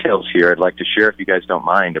couple details here I'd like to share, if you guys don't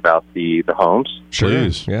mind, about the homes. Sure.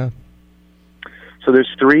 Please. Yeah. So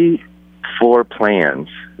there's 3 floor plans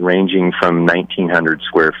ranging from 1,900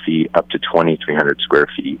 square feet up to 2,300 square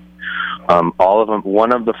feet. All of them,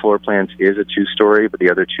 one of the floor plans is a 2-story, but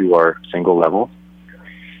the other 2 are single level.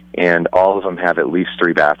 And all of them have at least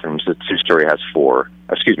 3 bathrooms. The 2-story has 4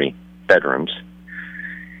 bedrooms.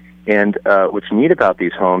 And what's neat about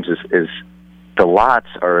these homes is the lots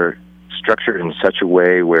are structured in such a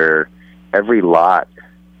way where every lot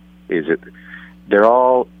they're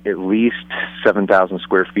all at least 7,000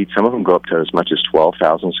 square feet. Some of them go up to as much as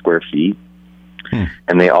 12,000 square feet.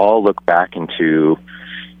 And they all look back into,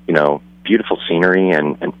 beautiful scenery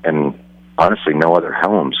and honestly no other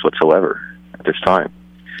homes whatsoever at this time.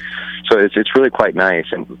 So it's really quite nice.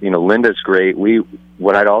 And, Linda's great.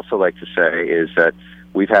 What I'd also like to say is that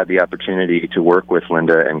we've had the opportunity to work with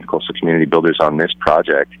Linda and Coastal Community Builders on this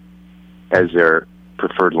project as their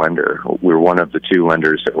preferred lender. We're one of the 2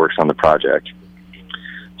 lenders that works on the project.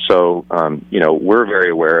 So, we're very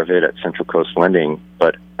aware of it at Central Coast Lending,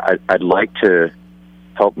 but I'd like to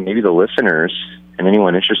help maybe the listeners and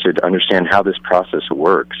anyone interested to understand how this process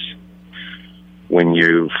works when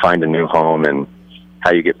you find a new home and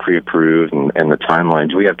how you get pre-approved and the timeline.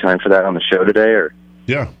 Do we have time for that on the show today? Or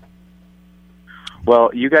Yeah.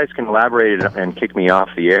 Well, you guys can elaborate and kick me off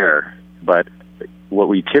the air, but what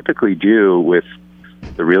we typically do with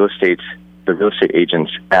the real estate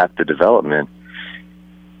agents at the development,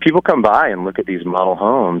 people come by and look at these model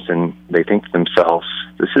homes and they think to themselves,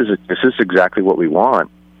 this is exactly what we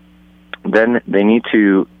want. Then they need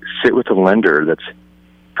to sit with a lender that's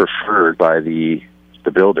preferred by the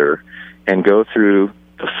builder and go through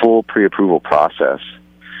the full pre-approval process,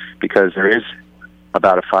 because there is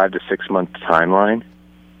about a 5 to 6 month timeline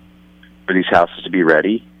for these houses to be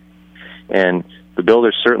ready. And the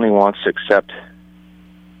builder certainly wants to accept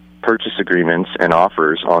purchase agreements and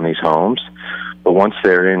offers on these homes, but once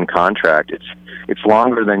they're in contract, it's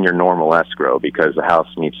longer than your normal escrow because the house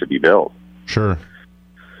needs to be built. Sure.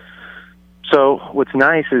 So what's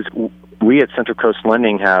nice is we at Central Coast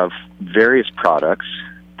Lending have various products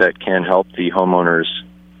that can help the homeowners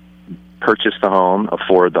purchase the home,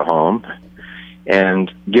 afford the home,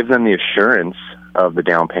 and give them the assurance of the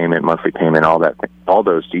down payment, monthly payment, all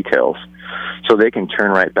those details, so they can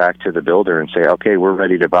turn right back to the builder and say, okay, we're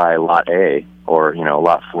ready to buy lot A, or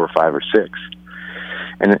lot 4, 5, or 6.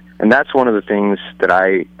 And that's one of the things that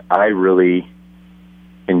I really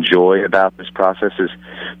enjoy about this process is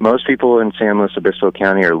most people in San Luis Obispo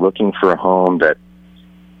County are looking for a home that,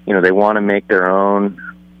 they want to make their own,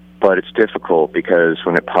 but it's difficult because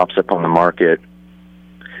when it pops up on the market,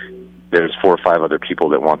 there's 4 or 5 other people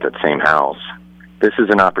that want that same house. This is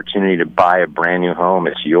an opportunity to buy a brand new home.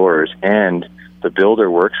 It's yours, and the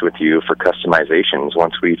builder works with you for customizations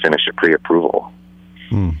once we finish a pre-approval.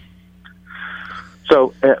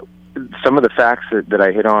 So some of the facts that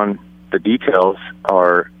I hit on, the details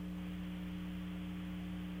are,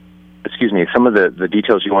 some of the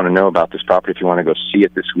details you want to know about this property if you want to go see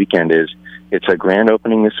it this weekend is, it's a grand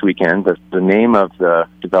opening this weekend. The name of the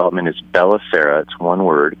development is Bella Sera. It's one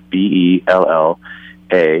word, BELLASERRA,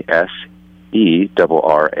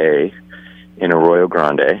 in Arroyo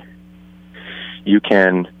Grande. You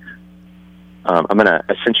can,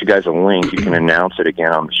 I sent you guys a link. You can announce it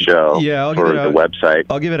again on the show for the website.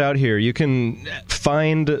 I'll give it out here. You can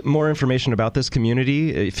find more information about this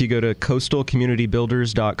community if you go to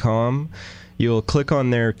coastalcommunitybuilders.com. You'll click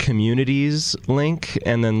on their communities link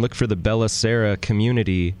and then look for the Bella Sera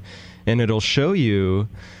community, and it'll show you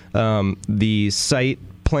the site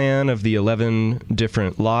plan of the 11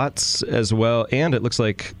 different lots as well, and it looks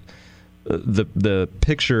like the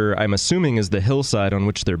picture, I'm assuming, is the hillside on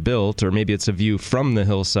which they're built, or maybe it's a view from the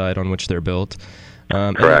hillside on which they're built.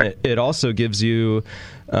 Correct. And it also gives you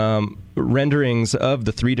renderings of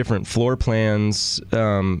the 3 different floor plans,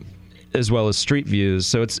 as well as street views.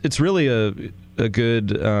 So it's really a good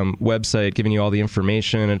website giving you all the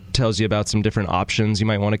information. It tells you about some different options you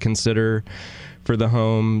might want to consider for the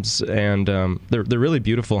homes, and they're really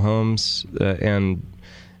beautiful homes. And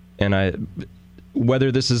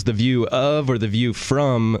whether this is the view of or the view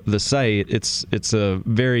from the site, it's a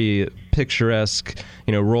very picturesque,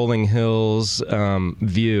 rolling hills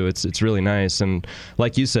view. It's really nice, and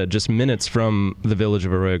like you said, just minutes from the village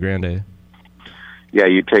of Arroyo Grande. Yeah,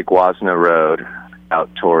 you take Wasna Road, out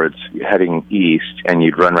towards heading east, and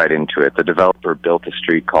you'd run right into it. The developer built a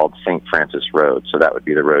street called St. Francis Road, so that would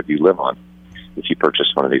be the road you live on if you purchase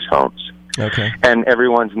one of these homes. Okay. And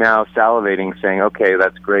everyone's now salivating, saying, okay,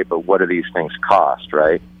 that's great, but what do these things cost,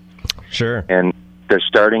 right? Sure. And they're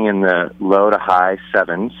starting in the low to high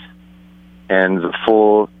sevens, and the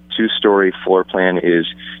full two-story floor plan is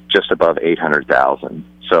just above $800,000.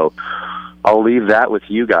 So I'll leave that with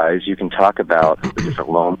you guys. You can talk about the different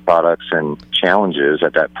loan products and challenges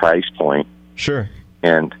at that price point. Sure.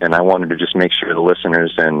 And I wanted to just make sure the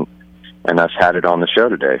listeners and us had it on the show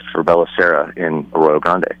today for Bella Sera in Arroyo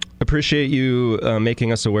Grande. Appreciate you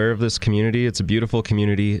making us aware of this community. It's a beautiful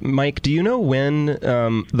community. Mike, do you know when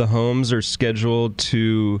the homes are scheduled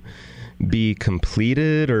to be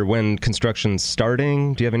completed or when construction's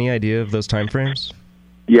starting? Do you have any idea of those timeframes?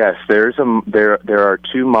 Yes, there are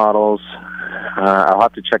two models. I'll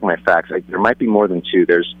have to check my facts. There might be more than two.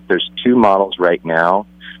 There's two models right now.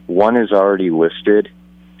 One is already listed,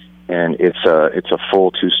 and it's a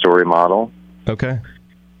full two-story model. Okay.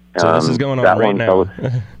 So this is going on right now.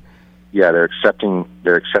 Yeah, they're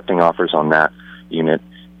accepting offers on that unit,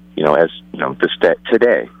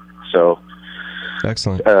 today. So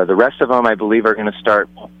excellent. The rest of them, I believe, are going to start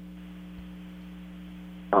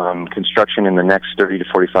construction in the next 30 to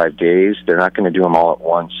 45 days. They're not going to do them all at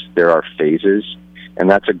once. There are phases, and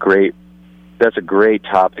that's a great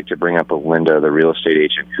topic to bring up with Linda, the real estate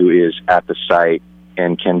agent, who is at the site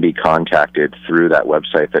and can be contacted through that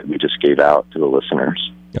website that we just gave out to the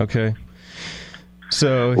listeners. Okay.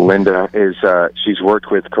 So Linda is she's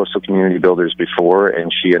worked with Coastal Community Builders before, and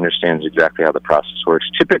she understands exactly how the process works.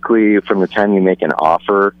 Typically, from the time you make an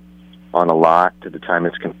offer on a lot to the time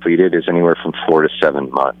it's completed is anywhere from 4 to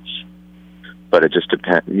 7 months. But it just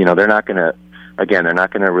depends. They're not going to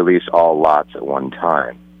release all lots at one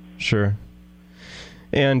time. Sure.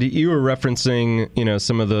 And you were referencing,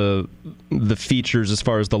 some of the features as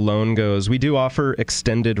far as the loan goes. We do offer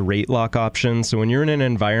extended rate lock options. So when you're in an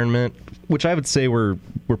environment, which I would say we're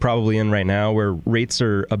probably in right now, where rates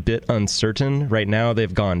are a bit uncertain. Right now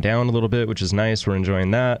they've gone down a little bit, which is nice. We're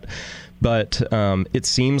enjoying that. But it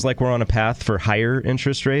seems like we're on a path for higher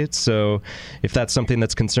interest rates. So if that's something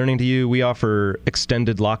that's concerning to you, we offer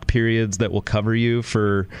extended lock periods that will cover you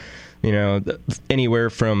for anywhere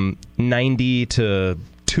from 90 to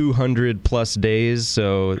 200 plus days,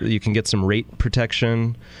 so you can get some rate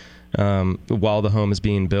protection while the home is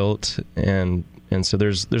being built. And so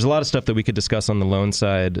there's a lot of stuff that we could discuss on the loan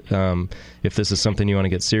side if this is something you want to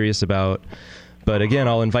get serious about. But again,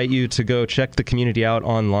 I'll invite you to go check the community out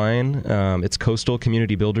online. It's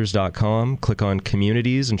coastalcommunitybuilders.com. Click on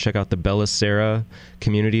communities and check out the Bella Sera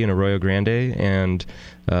community in Arroyo Grande. And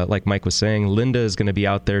like Mike was saying, Linda is going to be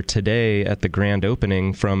out there today at the grand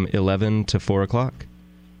opening from 11 to 4 o'clock.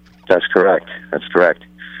 That's correct.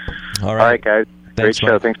 All right, guys. Great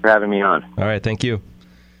show. Mike. Thanks for having me on. All right, thank you.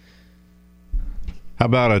 How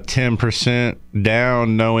about a 10%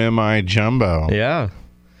 down, no MI jumbo? Yeah.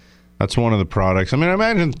 That's one of the products. I mean, I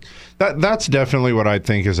imagine that's definitely what I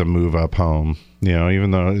think is a move-up home. Even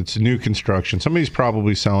though it's new construction, somebody's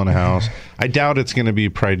probably selling a house. I doubt it's going to be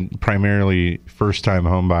primarily first-time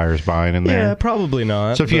home buyers buying in there. Yeah, probably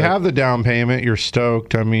not. So if you have the down payment, you're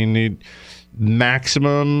stoked. I mean, the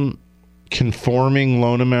maximum conforming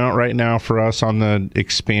loan amount right now for us on the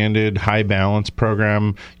expanded high balance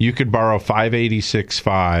program, you could borrow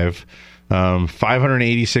 $586,500.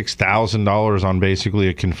 $586,000 on basically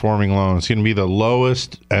a conforming loan. It's going to be the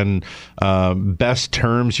lowest and best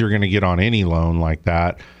terms you're going to get on any loan like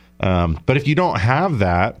that. But if you don't have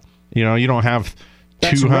that, you don't have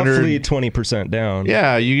that's roughly 20% down.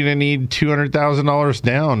 Yeah, you're going to need $200,000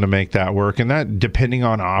 down to make that work, and that depending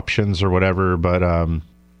on options or whatever. But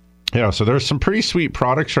so there's some pretty sweet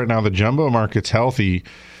products right now. The jumbo market's healthy.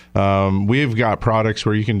 We've got products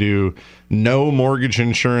where you can do no mortgage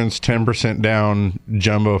insurance, 10% down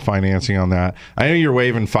jumbo financing on that. I know you're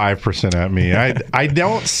waving 5% at me. I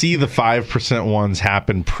don't see the 5% ones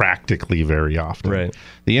happen practically very often. Right.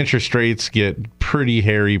 The interest rates get pretty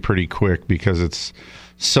hairy pretty quick because it's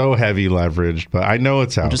so heavy leveraged, but I know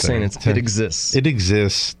it's out there. I'm just saying it exists. It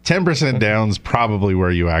exists. 10% down is probably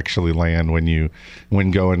where you actually land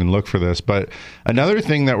when going and look for this. But another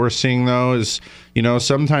thing that we're seeing, though, is,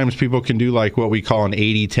 sometimes people can do like what we call an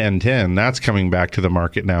 80-10-10. That's coming back to the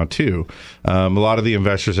market now, too. A lot of the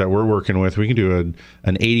investors that we're working with, we can do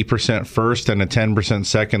an 80% first and a 10%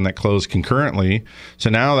 second that close concurrently.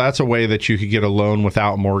 So now that's a way that you could get a loan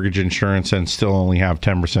without mortgage insurance and still only have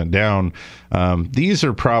 10% down. These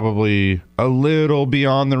are probably a little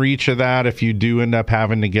beyond the reach of that if you do end up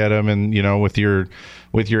having to get them and, with your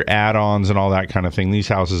add-ons and all that kind of thing. These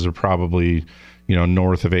houses are probably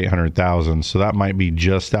north of 800,000. So that might be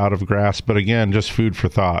just out of grasp. But again, just food for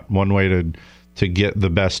thought. One way to get the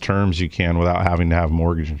best terms you can without having to have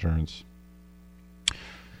mortgage insurance.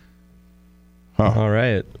 All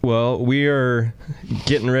right. Well, we are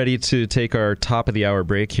getting ready to take our top of the hour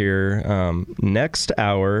break here. Next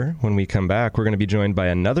hour, when we come back, we're going to be joined by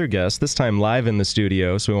another guest, this time live in the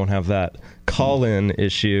studio, so we won't have that call-in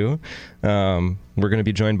issue. We're going to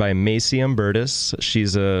be joined by Macy Umbertus.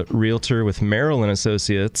 She's a realtor with Merrill &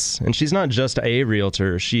 Associates, and she's not just a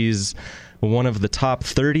realtor. She's one of the top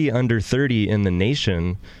 30 under 30 in the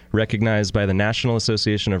nation, recognized by the National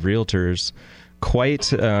Association of Realtors.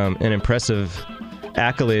 Quite an impressive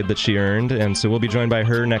accolade that she earned, and so we'll be joined by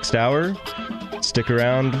her next hour. Stick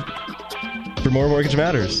around for more Mortgage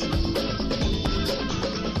Matters.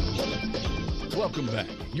 Welcome back.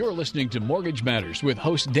 You're listening to Mortgage Matters with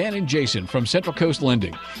hosts Dan and Jason from Central Coast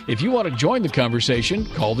Lending. If you want to join the conversation,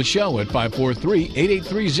 call the show at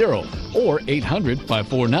 543-8830 or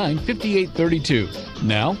 800-549-5832.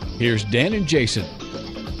 Now, here's Dan and Jason.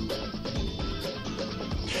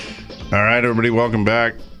 All right, everybody, welcome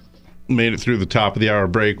back. Made it through the top of the hour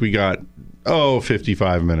break. We got,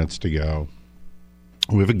 55 minutes to go.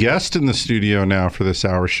 We have a guest in the studio now for this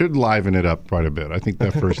hour. Should liven it up quite a bit. I think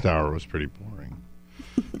that first hour was pretty boring.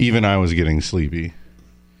 Even I was getting sleepy.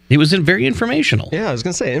 It was very informational. Yeah, I was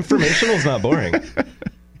going to say, informational is not boring.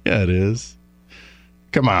 Yeah, it is.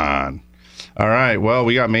 Come on. All right, well,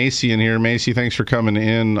 we got Macy in here. Macy, thanks for coming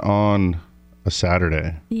in on a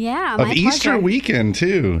Saturday. Yeah, my of Easter pleasure. Weekend,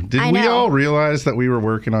 too. Did we all realize that we were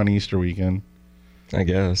working on Easter weekend? I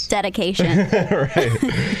guess. Dedication.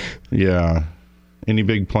 Right. Yeah. Any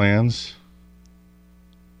big plans?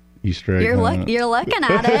 Easter egg? You're looking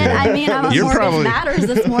at it. I mean, I'm on Mortgage Matters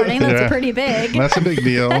this morning. That's pretty big. That's a big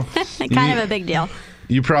deal. Kind of a big deal.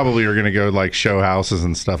 You probably are going to go like show houses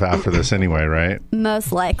and stuff after this anyway, right?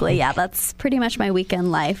 Most likely, yeah. That's pretty much my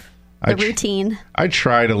weekend life. The routine. I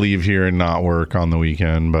try to leave here and not work on the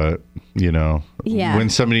weekend, but, when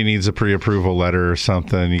somebody needs a pre-approval letter or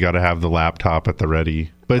something, you got to have the laptop at the ready.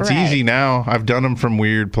 But it's easy now. I've done them from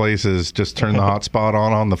weird places. Just turn the hotspot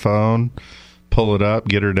on the phone, pull it up,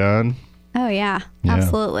 get her done. Oh, yeah.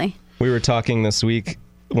 Absolutely. We were talking this week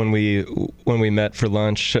when we met for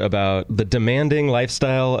lunch about the demanding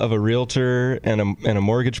lifestyle of a realtor and a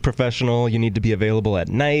mortgage professional. You need to be available at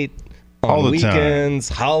night, on all the weekends,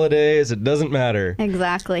 time. Holidays, it doesn't matter.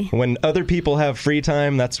 Exactly. When other people have free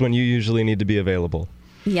time, that's when you usually need to be available.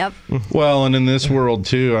 Yep. Well, and in this world,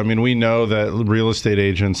 too, I mean, we know that real estate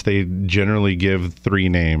agents, they generally give 3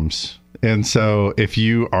 names. And so if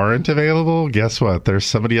you aren't available, guess what? There's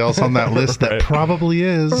somebody else on that list that probably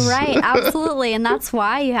is. Right, absolutely. And that's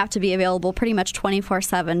why you have to be available pretty much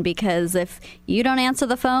 24/7, because if you don't answer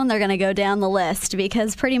the phone, they're going to go down the list,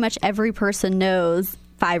 because pretty much every person knows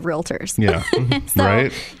 5 realtors. Yeah. So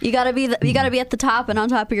right. You got to be at the top and on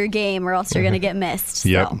top of your game, or else you're going to get missed.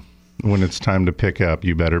 Yep. So. When it's time to pick up,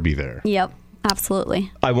 you better be there. Yep.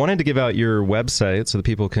 Absolutely. I wanted to give out your website so that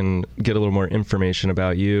people can get a little more information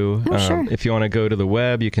about you. Oh, sure. If you want to go to the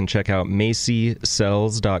web, you can check out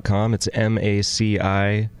MacySells.com. It's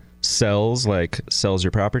MACI Sells, like sells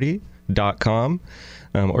your property.com.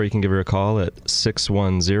 Or you can give her a call at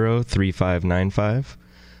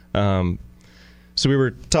 610-3595. So we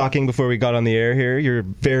were talking before we got on the air here. You're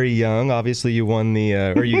very young. Obviously, you won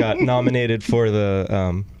or you got nominated for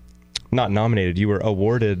the... not nominated, you were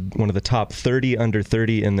awarded one of the top 30 under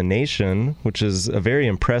 30 in the nation, which is a very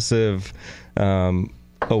impressive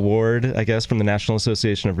award, I guess, from the National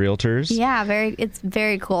Association of Realtors. Yeah, it's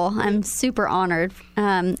very cool. I'm super honored.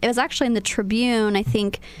 It was actually in the Tribune, I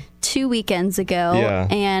think, 2 weekends ago,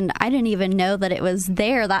 and I didn't even know that it was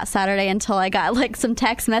there that Saturday until I got like some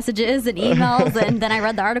text messages and emails, and then I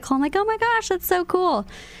read the article. I'm like, oh my gosh, that's so cool.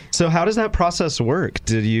 So how does that process work?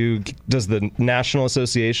 Does the National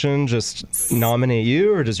Association just nominate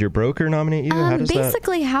you, or does your broker nominate you?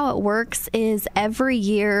 Basically, how it works is every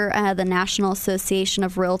year the National Association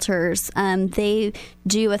of Realtors, they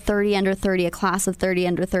do a 30 under 30, a class of 30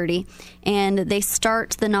 under 30, and they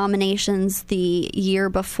start the nominations the year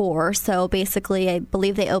before. So basically, I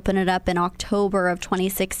believe they open it up in October of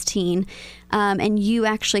 2016. And you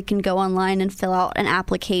actually can go online and fill out an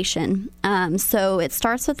application. So it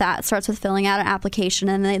starts with that. It starts with filling out an application,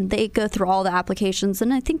 and then they go through all the applications.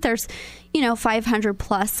 And I think there's, 500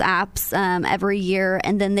 plus apps every year,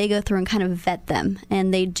 and then they go through and kind of vet them.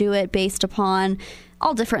 And they do it based upon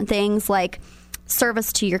all different things like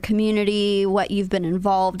service to your community, what you've been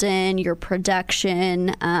involved in, your production,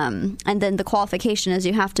 and then the qualification is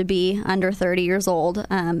you have to be under 30 years old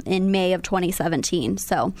in May of 2017.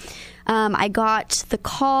 So I got the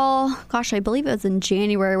call, I believe it was in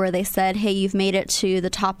January, where they said, hey, you've made it to the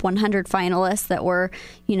top 100 finalists that we're,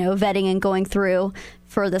 vetting and going through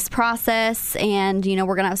for this process. And, we're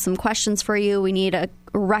going to have some questions for you. We need a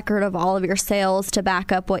record of all of your sales to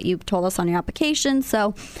back up what you've told us on your application.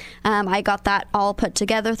 So I got that all put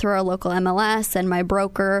together through our local MLS and my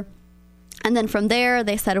broker. And then from there,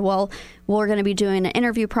 they said, well, we're going to be doing an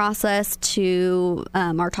interview process to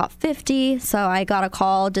our top 50. So I got a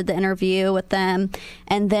call, did the interview with them.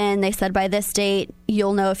 And then they said, by this date,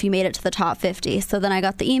 you'll know if you made it to the top 50. So then I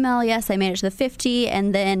got the email. Yes, I made it to the 50.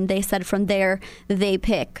 And then they said from there, they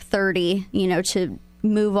pick 30, to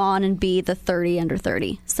move on and be the 30 under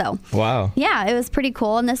 30. So wow. Yeah, it was pretty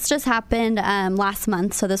cool. And this just happened last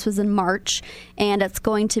month. So this was in March. And it's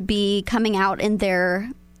going to be coming out in their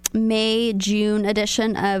May-June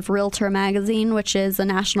edition of Realtor Magazine, which is a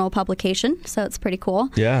national publication, so it's pretty cool.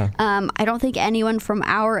 Yeah. I don't think anyone from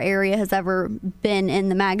our area has ever been in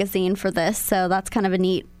the magazine for this, so that's kind of a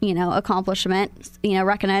neat, accomplishment,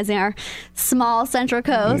 recognizing our small Central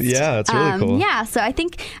Coast. Yeah, that's really cool. Yeah, so I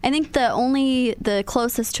think the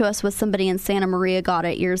closest to us was somebody in Santa Maria got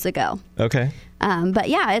it years ago. Okay. But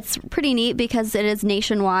yeah, it's pretty neat because it is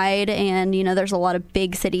nationwide and, there's a lot of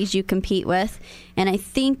big cities you compete with. And I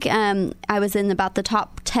think I was in about the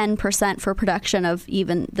top 10% for production of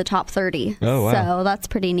even the top 30. Oh, wow. So that's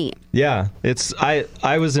pretty neat. Yeah.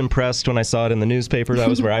 I was impressed when I saw it in the newspaper. That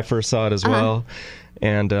was where I first saw it as well.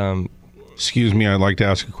 And excuse me, I'd like to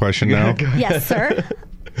ask a question now. Yes, sir.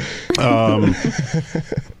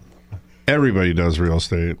 Everybody does real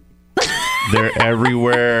estate. They're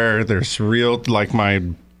everywhere. There's like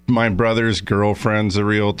my brother's girlfriend's a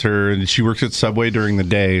realtor, and she works at Subway during the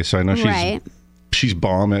day, so I know she's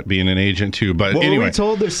bomb at being an agent too. But well, anyway, we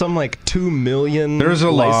told there's some like 2 million there's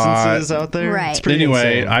a licenses lot out there. Right. It's pretty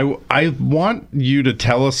anyway, insane. I want you to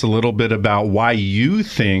tell us a little bit about why you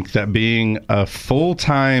think that being a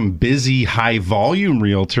full-time, busy, high-volume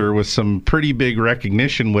realtor with some pretty big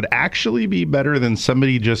recognition would actually be better than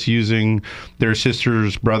somebody just using their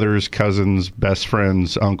sister's, brother's, cousin's, best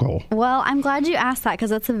friend's uncle. Well, I'm glad you asked that because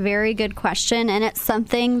that's a very good question, and it's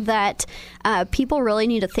something that people really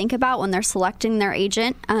need to think about when they're selecting their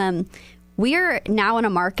agent. We're now in a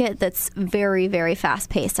market that's very, very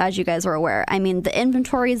fast-paced, as you guys are aware. I mean, the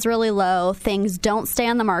inventory is really low. Things don't stay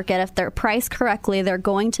on the market. If they're priced correctly, they're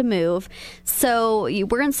going to move. So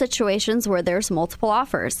we're in situations where there's multiple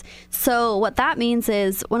offers. So what that means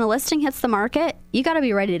is when a listing hits the market, you got to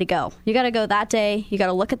be ready to go. You got to go that day. You got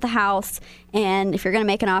to look at the house. And if you're going to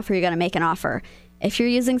make an offer, you got to make an offer. If you're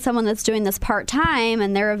using someone that's doing this part-time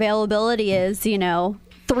and their availability is,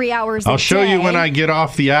 3 hours a day. I'll show you when I get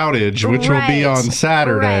off the outage, which will be on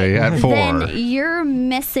Saturday at 4. Then you're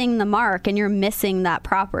missing the mark and you're missing that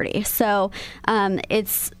property. So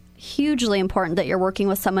it's hugely important that you're working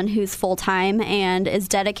with someone who's full-time and is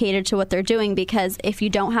dedicated to what they're doing, because if you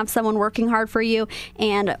don't have someone working hard for you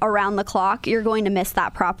and around the clock, you're going to miss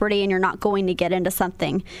that property and you're not going to get into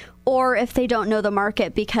something. Or if they don't know the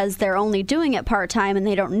market because they're only doing it part-time and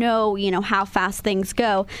they don't know, how fast things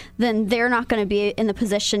go, then they're not going to be in the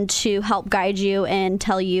position to help guide you and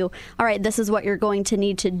tell you, all right, this is what you're going to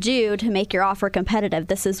need to do to make your offer competitive.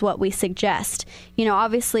 This is what we suggest.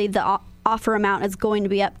 Obviously the offer amount is going to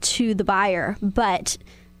be up to the buyer, but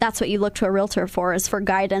that's what you look to a realtor for, is for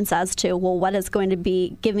guidance as to, well, what is going to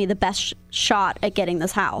give me the best shot at getting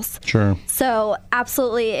this house. Sure. So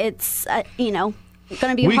absolutely, it's,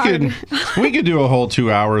 going to be hard. We could do a whole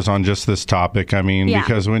 2 hours on just this topic. I mean,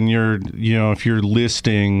 because when you're, if you're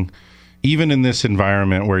listing, even in this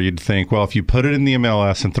environment where you'd think, well, if you put it in the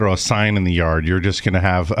MLS and throw a sign in the yard, you're just going to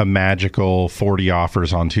have a magical 40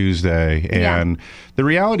 offers on Tuesday. And the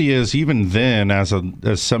reality is, even then, as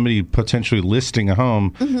somebody potentially listing a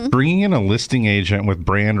home, bringing in a listing agent with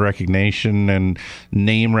brand recognition and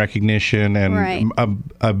name recognition and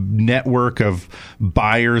a network of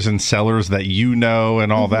buyers and sellers that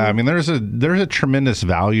and all that. I mean, there's a tremendous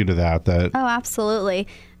value to that. Oh, absolutely.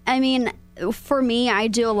 I mean, for me, I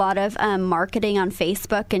do a lot of marketing on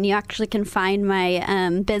Facebook, and you actually can find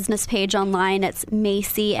my business page online. It's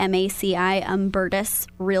Maci, M-A-C-I, Umbertus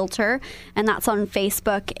Realtor, and that's on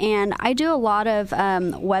Facebook. And I do a lot of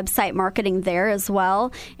website marketing there as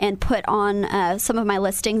well, and put on some of my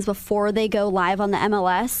listings before they go live on the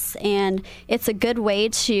MLS. And it's a good way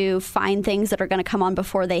to find things that are going to come on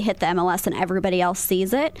before they hit the MLS and everybody else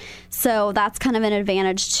sees it. So that's kind of an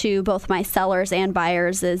advantage to both my sellers and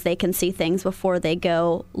buyers, is they can see things things before they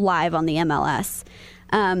go live on the MLS.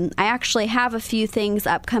 I actually have a few things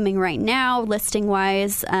upcoming right now,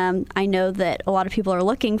 listing-wise. I know that a lot of people are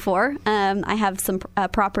looking for. I have some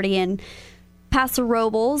property in Paso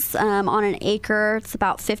Robles on an acre. It's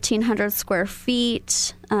about 1,500 square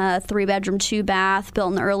feet, 3-bedroom, 2-bath,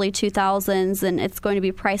 built in the early 2000s, and it's going to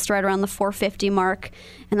be priced right around the $450 mark,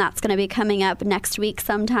 and that's going to be coming up next week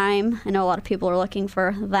sometime. I know a lot of people are looking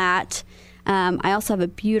for that. I also have a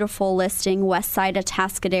beautiful listing west side of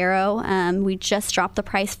Tascadero. We just dropped the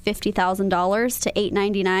price $50,000 to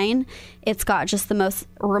 $899. It's got just the most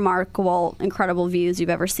remarkable, incredible views you've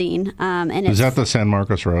ever seen. And Is that the San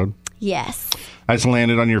Marcos Road? Yes. I just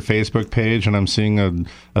landed on your Facebook page, and I'm seeing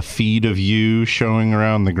a feed of you showing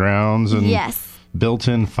around the grounds, and yes,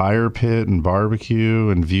 built-in fire pit and barbecue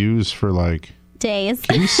and views for like days.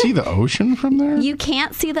 Can you see the ocean from there? You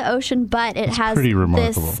can't see the ocean, but it has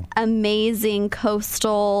this amazing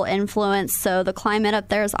coastal influence. So the climate up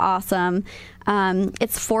there is awesome.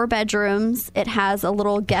 It's 4 bedrooms. It has a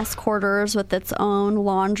little guest quarters with its own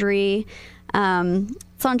laundry.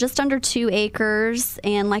 It's on just under 2 acres,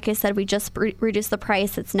 and like I said, we just reduced the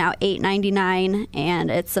price. It's now $899,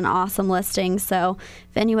 and it's an awesome listing. So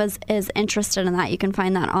if anyone is interested in that, you can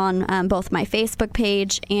find that on both my Facebook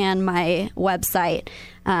page and my website.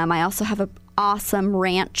 I also have an awesome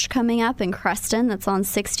ranch coming up in Creston that's on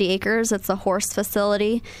 60 acres. It's a horse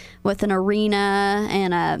facility with an arena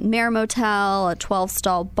and a mare motel, a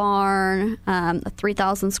 12-stall barn, a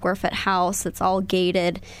 3,000 square foot house. It's all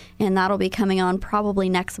gated, and that'll be coming on probably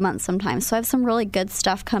next month sometime. So I have some really good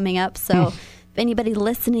stuff coming up. So if anybody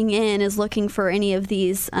listening in is looking for any of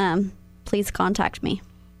these, please contact me.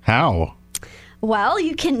 How? Well,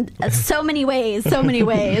 you can so many ways. You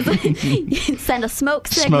can send a smoke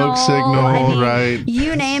signal. Right.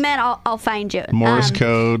 You name it, I'll find you. Morse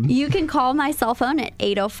code. You can call my cell phone at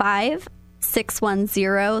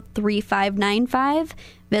 805-610-3595.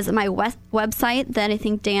 Visit my website that I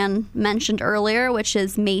think Dan mentioned earlier, which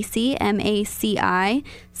is Maci, M-A-C-I,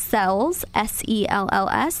 Sells, SELLS.com.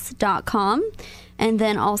 And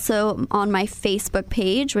then also on my Facebook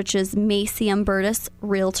page, which is Maci Umbertus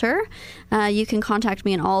Realtor. You can contact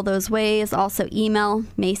me in all those ways. Also email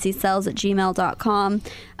macisells@gmail.com.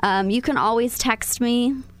 You can always text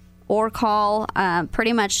me or call.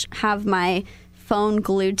 Pretty much have my phone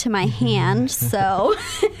glued to my hand. So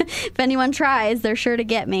if anyone tries, they're sure to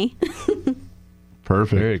get me.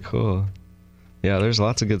 Perfect. Very cool. Yeah, there's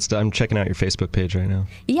lots of good stuff. I'm checking out your Facebook page right now.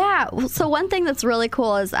 Yeah. So one thing that's really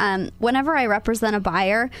cool is whenever I represent a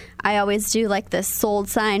buyer, I always do like this sold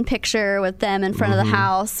sign picture with them in front of the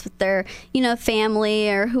house with their, family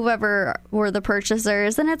or whoever were the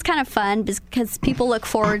purchasers. And it's kind of fun because people look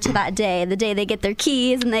forward to that day, the day they get their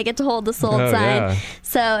keys and they get to hold the sold sign. Yeah.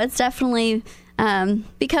 So it's definitely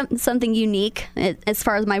become something unique as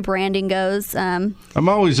far as my branding goes. I'm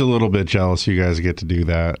always a little bit jealous you guys get to do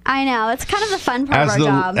that. I know. It's kind of the fun part of our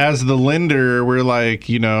job. As the lender, we're like,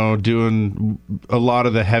 doing a lot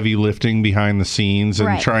of the heavy lifting behind the scenes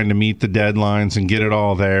and trying to meet the deadlines and get it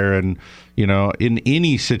all there. And, in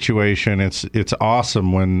any situation, it's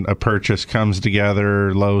awesome when a purchase comes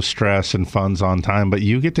together, low stress and funds on time. But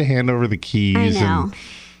you get to hand over the keys. I know. And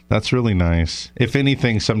that's really nice. If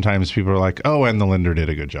anything, sometimes people are like, oh, and the lender did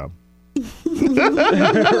a good job.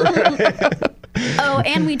 Oh,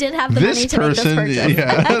 and we did have the money to make this purchase.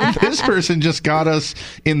 Yeah, this person just got us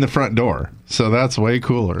in the front door. So that's way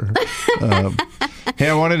cooler. Hey,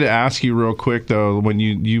 I wanted to ask you real quick, though, when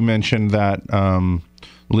you mentioned that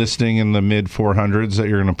listing in the mid 400s that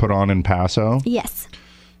you're going to put on in Paso. Yes.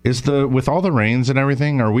 With all the rains and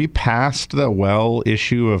everything, are we past the well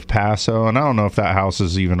issue of Paso? And I don't know if that house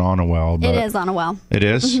is even on a well. But it is on a well. It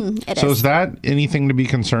is? It so is. Is that anything to be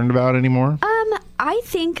concerned about anymore? I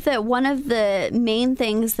think that one of the main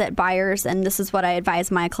things that buyers, and this is what I advise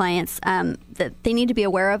my clients, that they need to be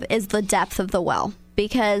aware of is the depth of the well.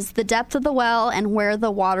 Because the depth of the well and where the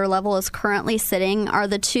water level is currently sitting are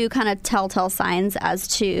the two kind of telltale signs as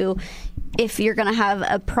to if you're going to have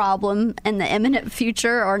a problem in the imminent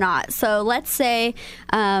future or not. So let's say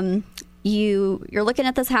you're looking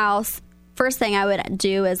at this house. First thing I would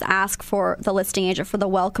do is ask for the listing agent for the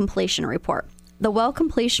well completion report. The well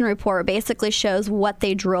completion report basically shows what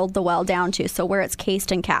they drilled the well down to, so where it's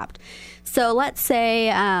cased and capped. So let's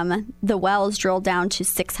say the well is drilled down to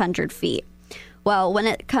 600 feet. Well, when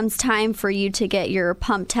it comes time for you to get your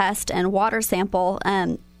pump test and water sample,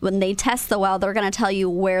 when they test the well, they're going to tell you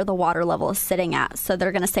where the water level is sitting at. So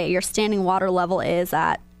they're going to say your standing water level is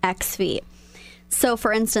at X feet. So,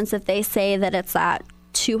 for instance, if they say that it's at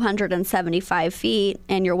 275 feet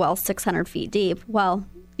and your well's 600 feet deep, well,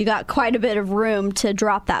 you got quite a bit of room to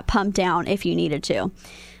drop that pump down if you needed to.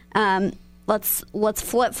 Let's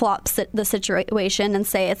flip-flop the situation and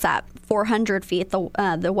say it's at 400 feet.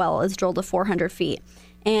 The well is drilled to 400 feet,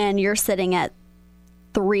 and you're sitting at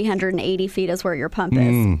 380 feet is where your pump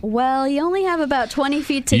is. Well, you only have about 20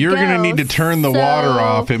 feet to go. You're going to need to turn the water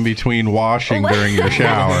off in between washing during your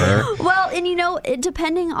shower. Well, and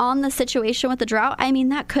depending on the situation with the drought, I mean,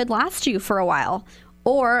 that could last you for a while.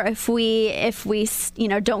 Or if we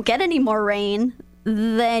don't get any more rain,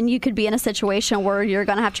 then you could be in a situation where you're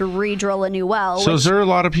going to have to re-drill a new well. So is there a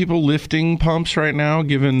lot of people lifting pumps right now,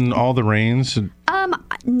 given all the rains?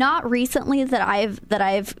 Not recently that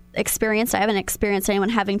I've experienced. I haven't experienced anyone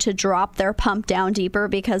having to drop their pump down deeper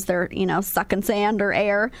because they're, sucking sand or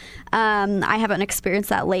air. I haven't experienced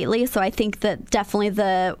that lately. So I think that definitely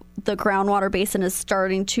the groundwater basin is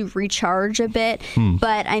starting to recharge a bit.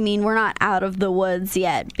 But I mean, we're not out of the woods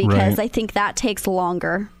yet because I think that takes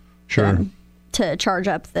longer. Sure. To charge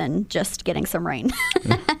up than just getting some rain.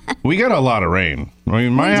 We got a lot of rain. I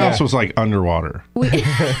mean, my house was like underwater.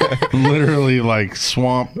 Literally like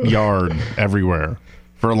swamp yard everywhere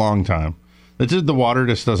for a long time. The water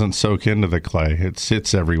just doesn't soak into the clay. It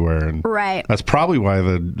sits everywhere. And right. That's probably why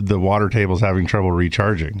the water table's having trouble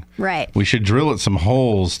recharging. Right. We should drill it some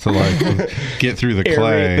holes to get through the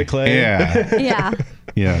clay. The clay. Yeah. Yeah.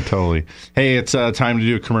 Yeah, totally. Hey, it's time to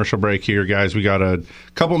do a commercial break here, guys. We got a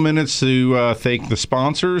couple minutes to thank the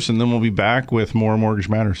sponsors, and then we'll be back with more Mortgage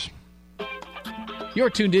Matters. You're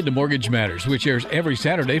tuned in to Mortgage Matters, which airs every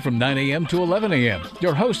Saturday from 9 a.m. to 11 a.m.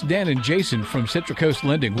 Your hosts, Dan and Jason from Central Coast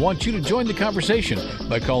Lending, want you to join the conversation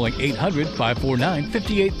by calling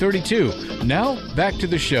 800-549-5832. Now, back to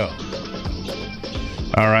the show.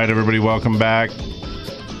 All right, everybody, welcome back.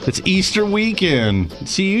 It's Easter weekend.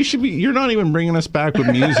 See, you're not even bringing us back with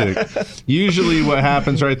music. Usually what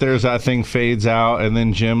happens right there is that thing fades out, and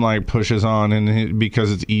then Jim pushes on, and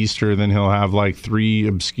because it's Easter, then he'll have 3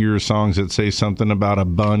 obscure songs that say something about a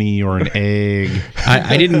bunny or an egg.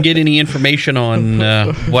 I didn't get any information on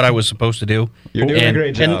what I was supposed to do. You're doing a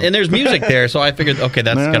great job. And there's music there, so I figured, okay,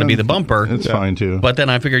 that's going to be the bumper. It's fine, too. But then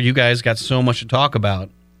I figured you guys got so much to talk about,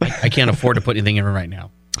 I can't afford to put anything in right now.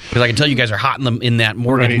 Because I can tell you guys are hot in that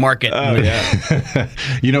mortgage market. Oh, yeah.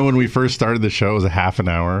 When we first started the show, it was a half an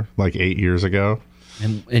hour, 8 years ago.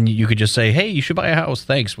 And you could just say, hey, you should buy a house.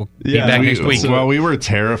 Thanks. We'll be back next week. Well, we were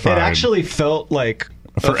terrified. It actually felt like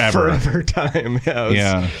forever time. Yeah,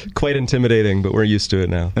 it was quite intimidating, but we're used to it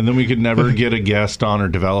now. And then we could never get a guest on or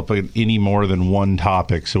develop any more than one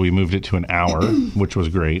topic, so we moved it to an hour, which was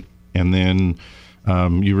great. And then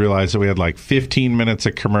you realize that we had 15 minutes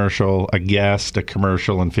of commercial, a guest, a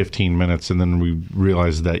commercial, and 15 minutes, and then we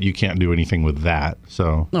realized that you can't do anything with that.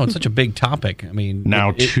 So no, it's such a big topic. I mean,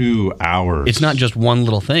 now 2 hours. It's not just one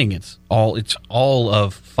little thing. It's all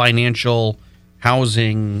of financial,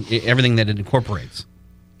 housing, everything that it incorporates.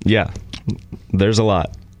 Yeah, there's a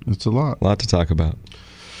lot. It's a lot to talk about.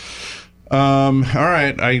 All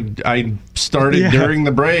right, I started during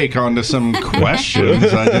the break onto some questions.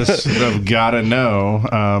 I just have got to know.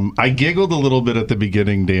 I giggled a little bit at the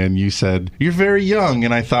beginning, Dan. You said, you're very young,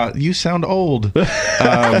 and I thought, you sound old.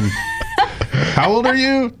 How old are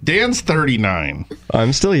you? Dan's 39.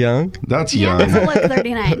 I'm still young. That's young. young. Doesn't look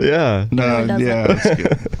 39. Yeah. No, that's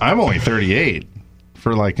good. I'm only 38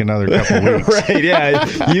 for another couple weeks. Right,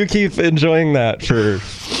 yeah. You keep enjoying that for,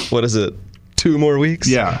 what is it? 2 more weeks?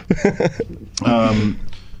 Yeah.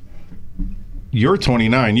 You're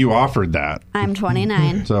 29. You offered that. I'm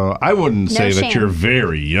 29. So I wouldn't say that you're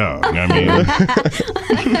very young. I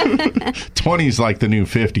mean, 20 is like the new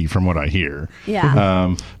 50 from what I hear.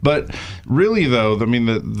 Yeah. But really, though, I mean,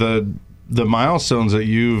 the milestones that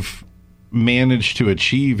you've managed to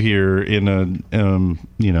achieve here in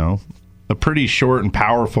a pretty short and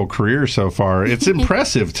powerful career so far. It's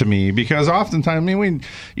impressive to me because oftentimes,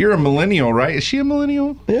 you're a millennial, right? Is she a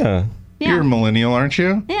millennial? Yeah. You're a millennial, aren't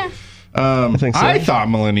you? Yeah. I think so. I thought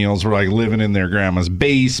millennials were living in their grandma's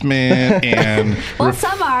basement and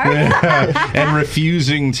some are. and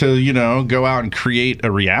refusing to go out and create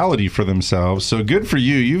a reality for themselves. So good for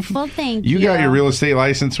you. Thank you got your real estate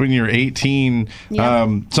license when you were 18.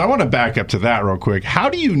 Yep. So I want to back up to that real quick. How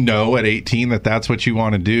do you know at 18 that that's what you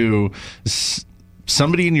want to do?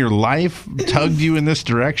 somebody in your life tugged you in this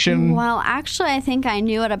direction? Well, actually, I think I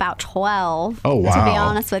knew at about 12. Oh, wow. To be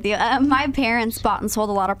honest with you. My parents bought and sold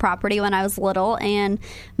a lot of property when I was little, and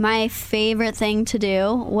my favorite thing to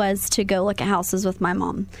do was to go look at houses with my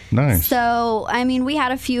mom. Nice. So, I mean, we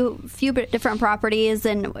had a few different properties,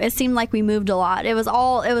 and it seemed like we moved a lot. It was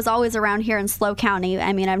always around here in SLO County.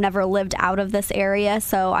 I mean, I've never lived out of this area,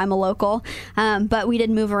 so I'm a local, but we did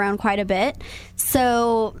move around quite a bit.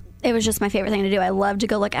 So it was just my favorite thing to do. I loved to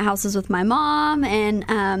go look at houses with my mom,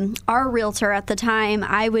 and our realtor at the time,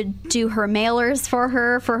 I would do her mailers for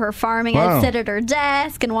her farming. Wow. I'd sit at her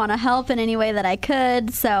desk and want to help in any way that I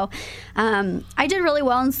could. So I did really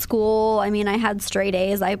well in school. I mean, I had straight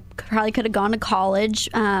A's. I probably could have gone to college.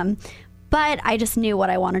 But I just knew what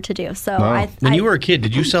I wanted to do. So when you were a kid,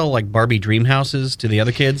 did you sell like Barbie dream houses to the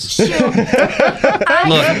other kids? Shoot.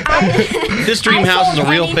 Look, this dream house is a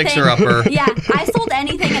real fixer-upper. Yeah, I sold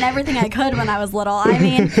anything and everything I could when I was little. I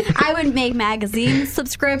mean, I would make magazine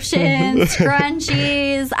subscriptions,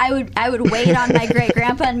 scrunchies. I would wait on my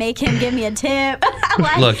great-grandpa and make him give me a tip.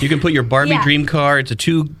 Look, you can put your Barbie dream car. It's a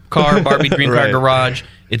 2-car Barbie dream car garage.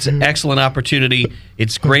 It's an excellent opportunity.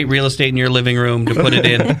 It's great real estate in your living room to put it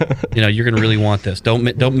in. You know, you're going to really want this. Don't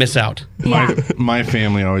miss out. Yeah. My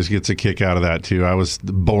family always gets a kick out of that too. I was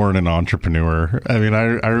born an entrepreneur. I mean,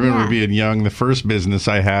 I remember being young. The first business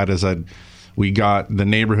I had is we got the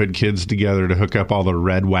neighborhood kids together to hook up all the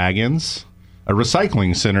red wagons. A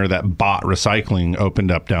recycling center that bought recycling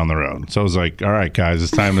opened up down the road. So I was like, all right, guys,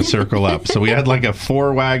 it's time to circle up. So we had like a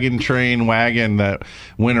 4-wagon train wagon that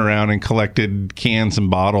went around and collected cans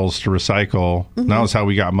and bottles to recycle. Mm-hmm. And that was how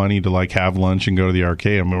we got money to like have lunch and go to the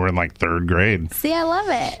arcade. And we were in like 3rd grade. See, I love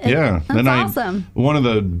it. Yeah. That's awesome. One of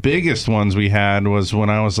the biggest ones we had was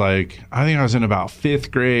when I was like, I think I was in about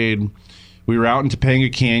 5th grade. We were out in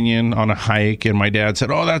Topanga Canyon on a hike, and my dad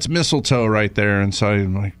said, oh, that's mistletoe right there. And so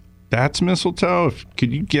I'm like, that's mistletoe?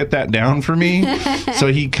 Could you get that down for me? So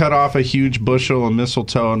he cut off a huge bushel of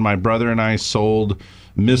mistletoe, and my brother and I sold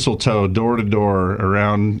mistletoe door to door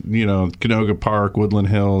around, Canoga Park, Woodland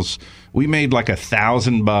Hills. We made like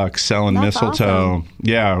 $1,000 selling That's mistletoe. Awesome.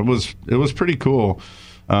 Yeah, it was pretty cool.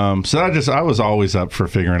 So I was always up for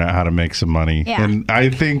figuring out how to make some money. Yeah. And I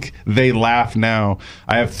think they laugh now.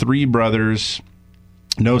 I have 3 brothers,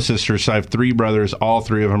 no sisters. So I have 3 brothers. All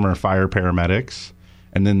 3 of them are fire paramedics.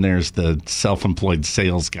 And then there's the self-employed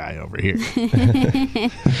sales guy over here,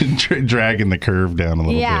 dragging the curve down a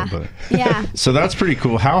little bit. But. Yeah. So that's pretty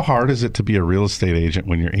cool. How hard is it to be a real estate agent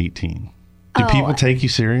when you're 18? Do people take you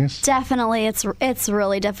serious? Definitely. It's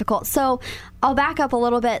really difficult. So I'll back up a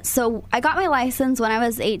little bit. So I got my license when I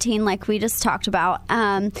was 18, like we just talked about.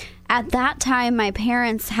 At that time, my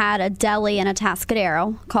parents had a deli in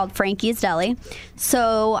Atascadero called Frankie's Deli.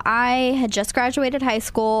 So I had just graduated high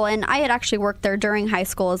school, and I had actually worked there during high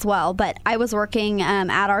school as well. But I was working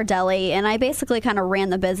at our deli, and I basically kind of ran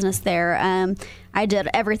the business there. I did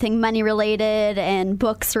everything money related and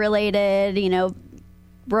books related,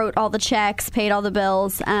 wrote all the checks, paid all the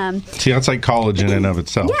bills. See, that's like college in and of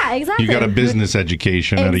itself. Yeah, exactly. You got a business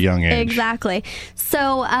education at a young age. Exactly.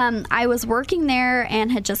 So I was working there and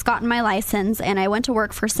had just gotten my license, and I went to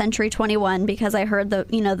work for Century 21 because I heard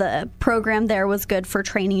the program there was good for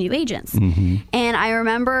training new agents. Mm-hmm. And I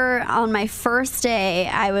remember on my first day,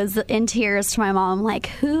 I was in tears to my mom, like,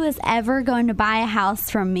 who is ever going to buy a house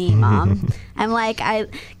from me, Mom? I'm like,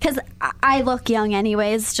 because I look young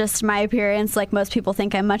anyways, just my appearance. Like most people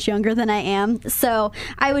think I'm much younger than I am. So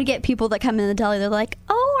I would get people that come in the deli. They're like,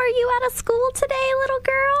 oh, are you out of school today, little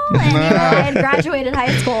girl? And I had graduated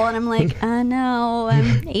high school, and I'm like, no,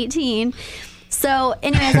 I'm 18. So,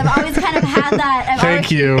 anyways, I've always kind of had that. Thank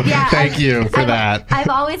you for that. I've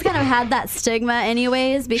always kind of had that stigma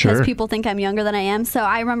anyways because people think I'm younger than I am. So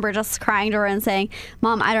I remember just crying to her and saying,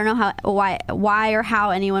 Mom, I don't know why or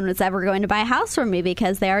how anyone was ever going to buy a house from me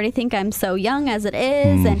because they already think I'm so young as it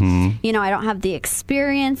is. Mm-hmm. And, I don't have the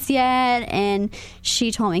experience yet. And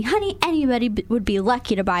she told me, honey, anybody would be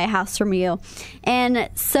lucky to buy a house from you. And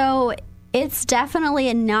so it's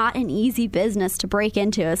definitely not an easy business to break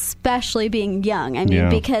into, especially being young. I mean,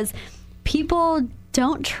 because people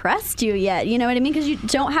don't trust you yet. You know what I mean? Because you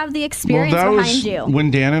don't have the experience behind you.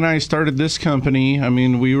 When Dan and I started this company, I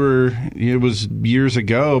mean, it was years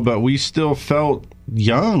ago, but we still felt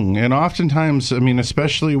young. And oftentimes, I mean,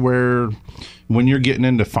 especially when you're getting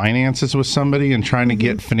into finances with somebody and trying to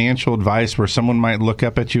get financial advice where someone might look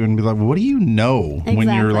up at you and be like, what do you know when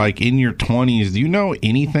you're like in your 20s? Do you know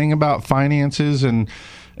anything about finances? And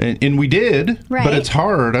we did, but it's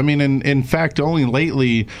hard. I mean, in fact, only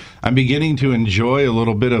lately I'm beginning to enjoy a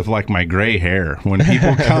little bit of like my gray hair when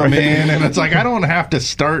people come in, and it's like I don't have to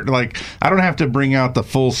start I don't have to bring out the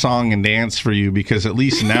full song and dance for you, because at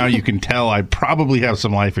least now you can tell I probably have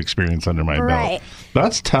some life experience under my belt.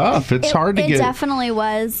 That's tough. It's hard to get. It definitely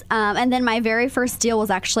was. And then my very first deal was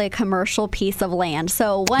actually a commercial piece of land.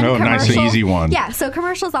 So commercial, nice and easy one. Yeah. So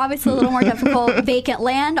commercial is obviously a little more difficult. Vacant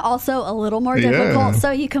land also a little more difficult. Yeah.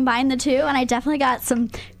 So you combine the two, and I definitely got some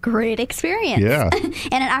great experience. Yeah. And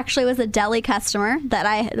it actually was a deli customer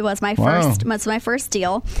that was my first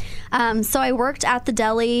deal. So I worked at the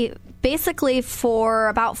deli basically for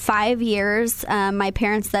about 5 years. My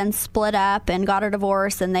parents then split up and got a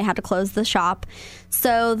divorce, and they had to close the shop.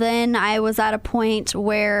 So then I was at a point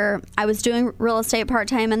where I was doing real estate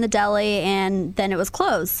part-time in the deli, and then it was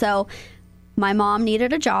closed. So my mom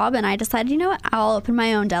needed a job, and I decided, you know what, I'll open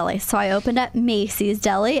my own deli. So I opened up Macy's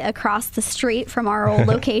Deli across the street from our old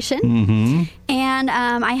location. Mm-hmm. And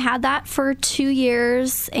I had that for 2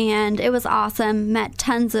 years, and it was awesome. Met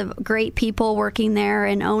tons of great people working there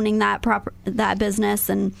and owning that business.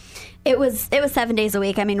 And it was 7 days a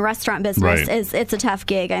week. I mean, restaurant business it's a tough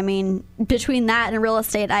gig. I mean, between that and real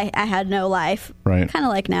estate, I had no life. Right. Kind of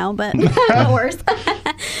like now, but worse.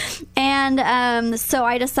 And so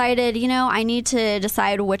I decided, I need to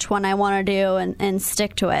decide which one I want to do and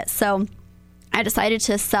stick to it. So I decided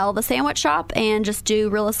to sell the sandwich shop and just do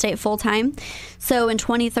real estate full time. So in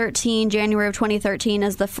January of 2013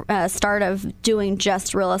 is the start of doing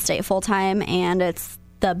just real estate full time, and it's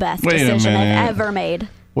the best decision I've ever made.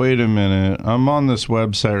 Wait a minute. I'm on this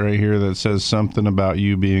website right here that says something about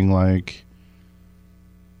you being like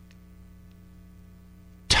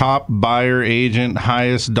top buyer agent,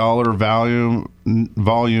 highest dollar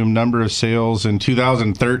volume number of sales in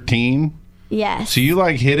 2013. Yes. So you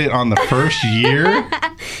hit it on the first year?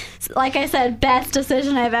 Like I said, best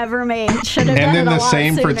decision I've ever made. Should have done it a lot sooner.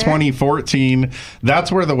 And then the same for 2014.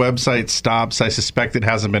 That's where the website stops. I suspect it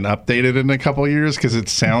hasn't been updated in a couple of years, because it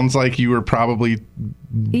sounds like you were probably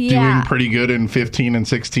doing pretty good in 15 and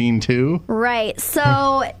 16 too. Right.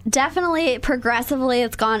 So definitely progressively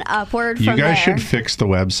it's gone upward from there. You guys should fix the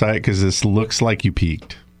website, because this looks like you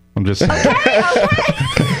peaked. I'm just saying. Okay.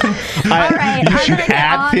 All right. You should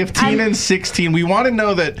add 15 and 16. We want to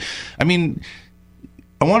know that. I mean,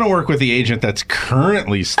 I want to work with the agent that's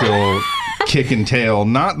currently still kicking tail,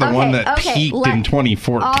 not the one that peaked in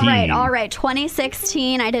 2014. All right.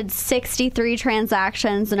 2016, I did 63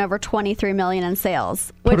 transactions and over 23 million in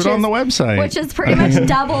sales. Put it on the website. Which is pretty much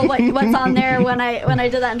double what's on there when I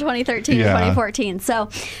did that in 2013 and 2014. So,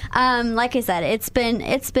 like I said, it's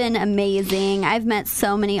been amazing. I've met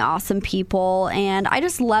so many awesome people, and I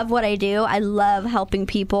just love what I do. I love helping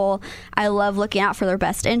people. I love looking out for their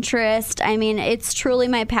best interest. I mean, it's truly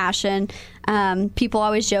my passion. People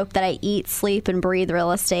always joke that I eat, sleep, and breathe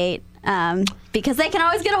real estate, because they can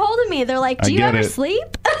always get a hold of me. They're like, do you ever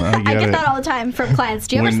sleep? I get that all the time from clients.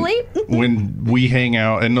 Do you ever sleep? When we hang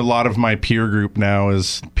out, and a lot of my peer group now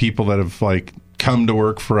is people that have come to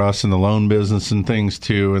work for us in the loan business and things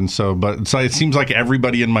too. And so it seems like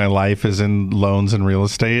everybody in my life is in loans and real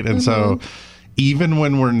estate. And so even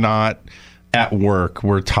when we're not at work,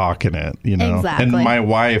 we're talking it, Exactly. And my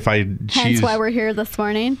wife, hence why we're here this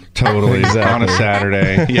morning. Totally. On a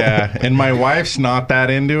Saturday. Yeah. And my wife's not that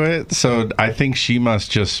into it. So I think she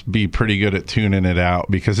must just be pretty good at tuning it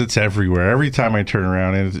out, because it's everywhere. Every time I turn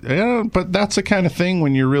around, but that's the kind of thing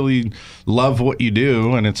when you really love what you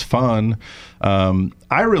do and it's fun.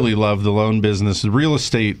 I really love the loan business, real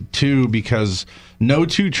estate too, because no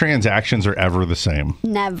two transactions are ever the same.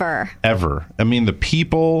 Never. Ever. I mean, the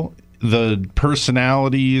people, the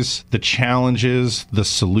personalities, the challenges, the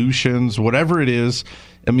solutions, whatever it is,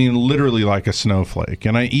 I mean, literally like a snowflake.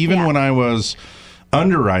 And when I was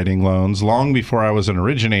underwriting loans, long before I was an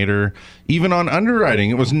originator, even on underwriting,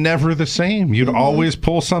 it was never the same. You'd always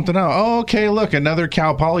pull something out. Oh, okay, look, another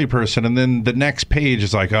Cal Poly person. And then the next page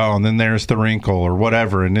is like, oh, and then there's the wrinkle or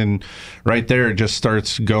whatever. And then right there, it just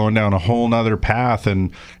starts going down a whole nother path.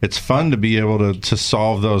 And it's fun to be able to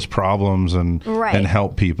solve those problems and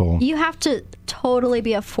help people. You have to totally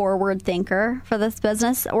be a forward thinker for this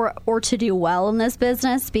business, or to do well in this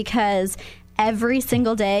business, because every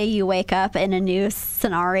single day you wake up in a new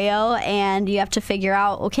scenario and you have to figure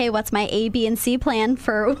out, okay, what's my A, B, and C plan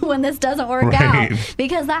for when this doesn't work out?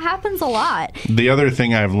 Because that happens a lot. The other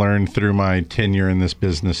thing I've learned through my tenure in this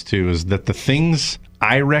business too is that the things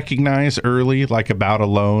I recognize early, like about a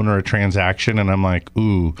loan or a transaction, and I'm like,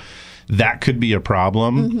 ooh, that could be a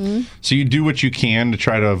problem. So you do what you can to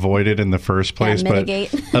try to avoid it in the first place, but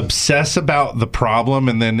obsess about the problem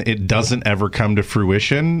and then it doesn't ever come to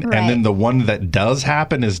fruition. And then the one that does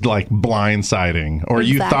happen is like blindsiding, or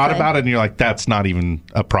you thought about it and you're like, that's not even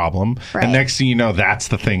a problem. And next thing you know, that's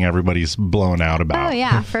the thing everybody's blown out about. Oh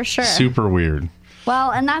yeah, for sure. Super weird.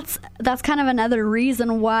 Well, and that's kind of another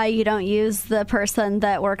reason why you don't use the person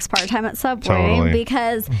that works part-time at Subway,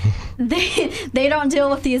 because they don't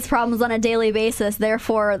deal with these problems on a daily basis.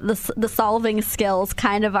 Therefore, the solving skills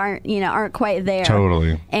kind of aren't quite there.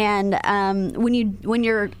 Totally. And when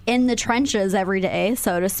you're in the trenches every day,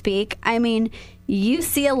 so to speak, I mean, you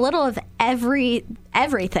see a little of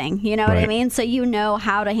everything, you know what I mean? So you know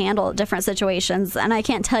how to handle different situations. And I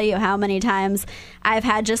can't tell you how many times I've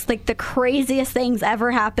had just like the craziest things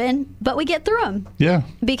ever happen, but we get through them. Yeah.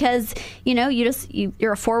 Because,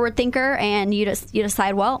 you're a forward thinker and you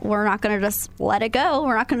decide, well, we're not going to just let it go.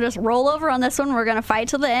 We're not going to just roll over on this one. We're going to fight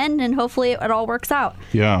to the end and hopefully it all works out.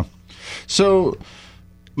 Yeah. So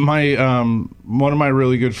my one of my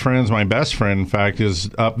really good friends, my best friend, in fact, is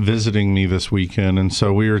up visiting me this weekend, and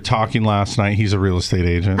so we were talking last night. He's a real estate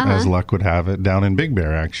agent, as luck would have it, down in Big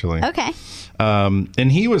Bear, actually. Okay.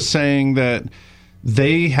 And he was saying that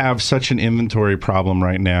they have such an inventory problem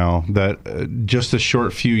right now that just a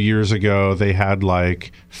short few years ago, they had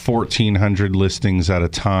like 1,400 listings at a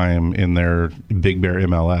time in their Big Bear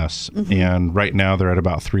MLS, and right now they're at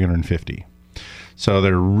about 350. So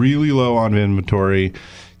they're really low on inventory.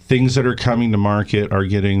 Things that are coming to market are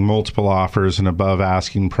getting multiple offers and above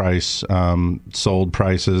asking price sold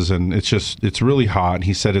prices, and it's really hot.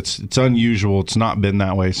 He said it's unusual. It's not been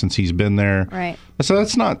that way since he's been there. Right. So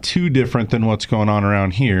that's not too different than what's going on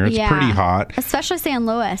around here. It's pretty hot. Especially San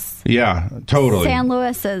Luis. Yeah, totally. San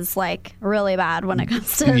Luis is like really bad when it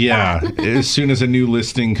comes to that. As soon as a new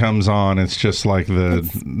listing comes on, it's just like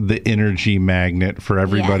the energy magnet for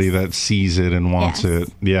everybody that sees it and wants it.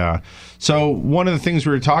 Yeah. So one of the things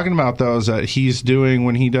we were talking about, though, is that he's doing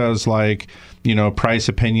when he does like, price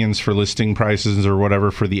opinions for listing prices or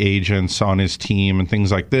whatever for the agents on his team and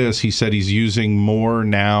things like this. He said he's using more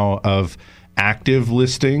now of active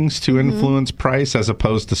listings to influence price as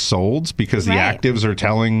opposed to solds, because the actives are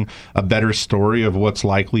telling a better story of what's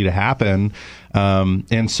likely to happen.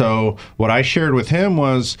 And so what I shared with him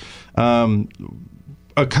was a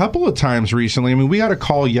couple of times recently, we got a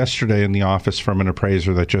call yesterday in the office from an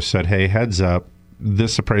appraiser that just said, hey, heads up,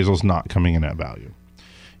 this appraisal is not coming in at value.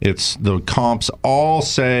 It's the comps all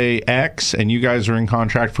say X and you guys are in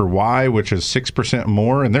contract for Y, which is 6%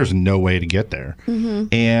 more, and there's no way to get there.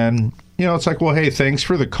 And it's like, well, hey, thanks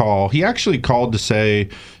for the call. He actually called to say,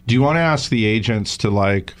 do you want to ask the agents to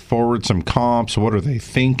like forward some comps? What are they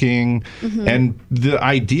thinking? And the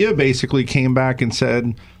idea basically came back and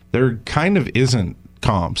said, there kind of isn't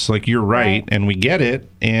comps. Like, you're right, and we get it,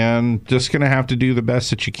 and just going to have to do the best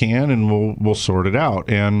that you can, and we'll sort it out.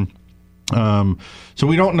 And so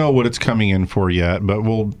we don't know what it's coming in for yet, but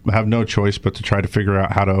we'll have no choice but to try to figure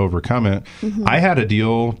out how to overcome it. I had a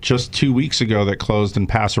deal just 2 weeks ago that closed in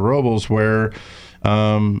Paso Robles where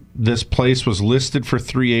this place was listed for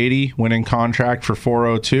 $380, went in contract for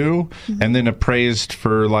 $402, and then appraised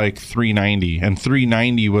for like $390. And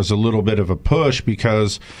 $390 was a little bit of a push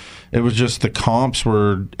because it was just the comps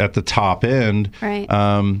were at the top end. Right.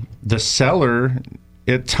 The seller,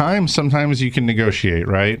 at times, sometimes you can negotiate,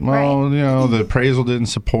 right? Well, the appraisal didn't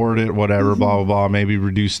support it, whatever, blah, blah, blah. Maybe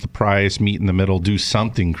reduce the price, meet in the middle, do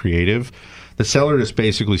something creative. The seller just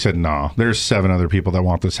basically said, no, there's 7 other people that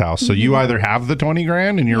want this house. So you either have the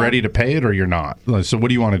 $20,000 and you're ready to pay it, or you're not. So what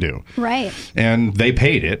do you want to do? Right. And they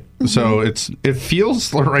paid it. So it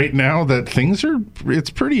feels right now that it's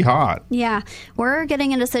pretty hot. Yeah. We're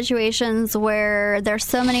getting into situations where there's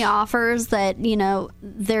so many offers that,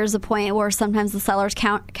 there's a point where sometimes the seller's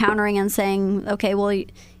countering and saying, okay, well,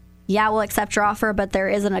 yeah, we'll accept your offer, but there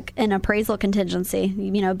is an appraisal contingency.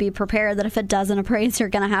 Be prepared that if it doesn't appraise, you're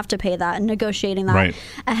going to have to pay that, and negotiating that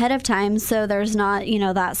ahead of time, so there's not,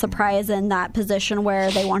 that surprise in that position where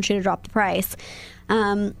they want you to drop the price.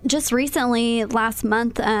 Just recently, last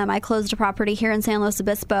month, I closed a property here in San Luis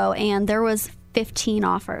Obispo, and there was 15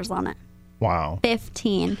 offers on it. Wow.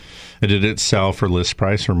 15. And did it sell for list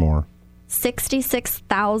price or more?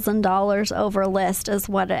 $66,000 over list is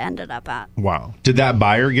what it ended up at. Wow. Did that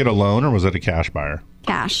buyer get a loan, or was it a cash buyer?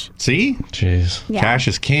 Cash. See? Jeez. Yeah. Cash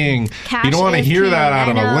is king. Cash you don't want to hear that out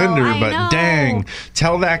of a lender, but know. Dang,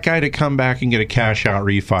 tell that guy to come back and get a cash out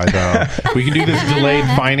refi, though. We can do this delayed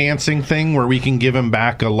financing thing where we can give him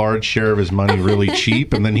back a large share of his money really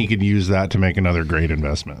cheap, and then he could use that to make another great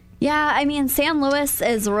investment. Yeah, San Luis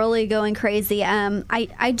is really going crazy.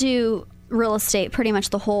 I do real estate pretty much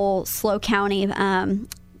the whole SLO County,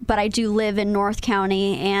 but I do live in North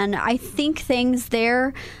County, and I think things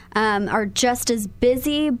there are just as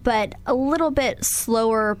busy, but a little bit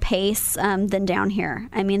slower pace than down here.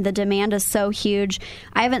 I mean, the demand is so huge.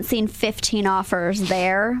 I haven't seen 15 offers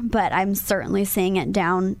there, but I'm certainly seeing it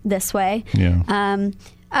down this way. Yeah.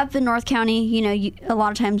 Up in North County, a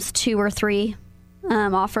lot of times 2 or 3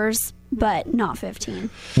 offers, but not 15.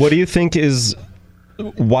 What do you think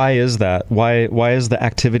why is that? Why is the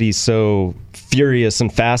activity so furious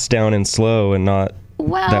and fast down and slow and not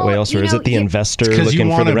that way elsewhere? Is it the investor looking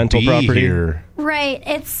for the rental property? Here. Right.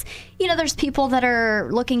 It's, there's people that are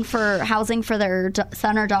looking for housing for their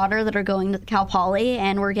son or daughter that are going to Cal Poly,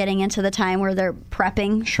 and we're getting into the time where they're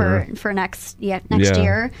prepping for next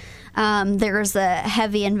year. There's a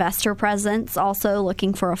heavy investor presence also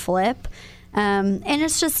looking for a flip. And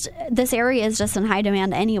it's just, this area is just in high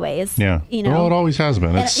demand anyways. Yeah. Well, it always has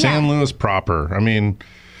been. It's San Luis proper. I mean...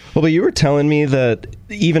 Well, but you were telling me that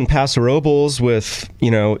even Paso Robles with,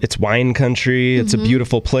 it's wine country, it's a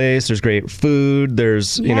beautiful place, there's great food,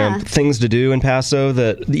 there's, things to do in Paso,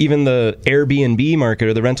 that even the Airbnb market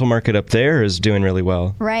or the rental market up there is doing really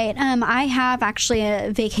well. Right. I have actually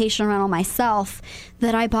a vacation rental myself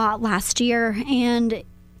that I bought last year, and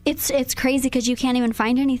it's crazy because you can't even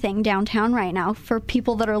find anything downtown right now for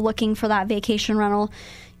people that are looking for that vacation rental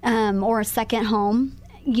or a second home.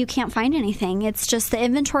 You can't find anything. It's just the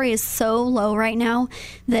inventory is so low right now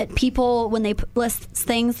that people, when they list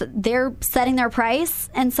things, they're setting their price,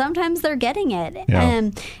 and sometimes they're getting it. Yeah.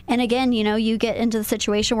 And again, you get into the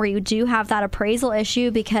situation where you do have that appraisal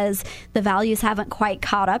issue because the values haven't quite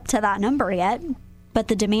caught up to that number yet, but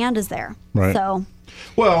the demand is there. Right. So.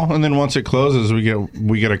 Well, and then once it closes,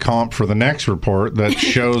 we get a comp for the next report that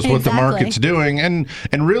shows what the market's doing, and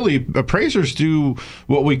really appraisers do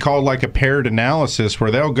what we call like a paired analysis, where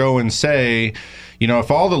they'll go and say,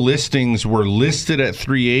 if all the listings were listed at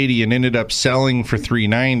 380 and ended up selling for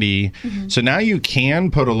 390, so now you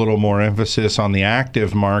can put a little more emphasis on the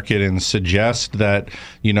active market and suggest that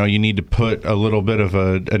you need to put a little bit of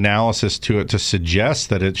an analysis to it to suggest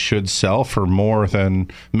that it should sell for more than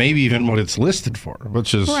maybe even what it's listed for,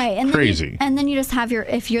 which is crazy. And then you just have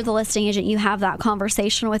if you're the listing agent, you have that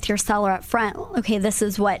conversation with your seller up front. Okay, this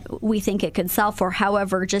is what we think it could sell for.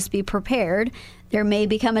 However, just be prepared. There may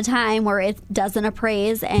become a time where it doesn't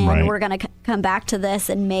appraise, and we're going to come back to this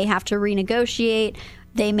and may have to renegotiate.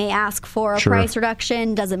 They may ask for a price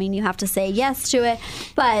reduction. Doesn't mean you have to say yes to it,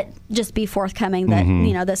 but just be forthcoming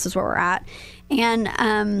that, this is where we're at. And,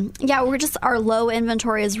 our low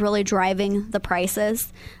inventory is really driving the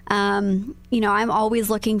prices. I'm always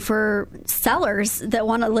looking for sellers that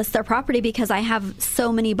want to list their property because I have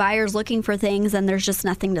so many buyers looking for things, and there's just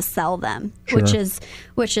nothing to sell them, which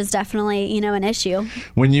is definitely, an issue.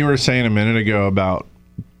 When you were saying a minute ago about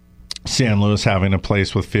San Luis having a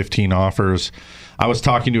place with 15 offers, I was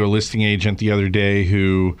talking to a listing agent the other day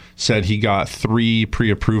who said he got 3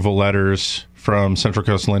 pre-approval letters from Central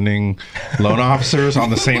Coast Lending loan officers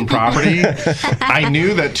on the same property. I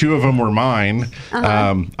knew that 2 of them were mine.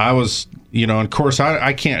 I was, and of course,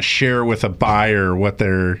 I can't share with a buyer what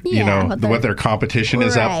their, what their competition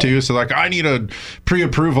is up to. So I need a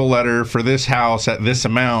pre-approval letter for this house at this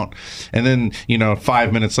amount. And then,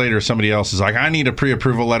 5 minutes later, somebody else is like, I need a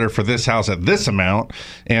pre-approval letter for this house at this amount.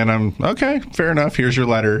 And I'm, okay, fair enough. Here's your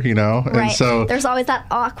letter, And so there's always that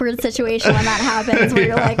awkward situation when that happens where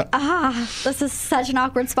you're like, this is such an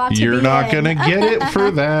awkward spot to be in. You're not going to get it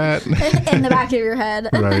for that. In the back of your head.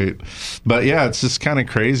 Right. But yeah, it's just kind of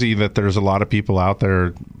crazy that there's a lot of people out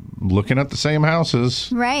there looking at the same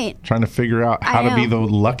houses, right? Trying to figure out how to be the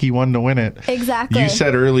lucky one to win it. Exactly. You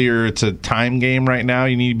said earlier it's a time game right now.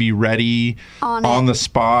 You need to be ready on the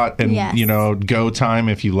spot and go time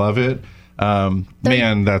if you love it.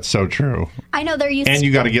 Man, that's so true. I know they're used and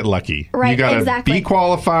you got to get lucky. Right, you got to be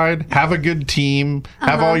qualified, have a good team,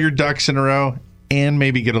 have all your ducks in a row, and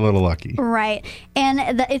maybe get a little lucky. Right.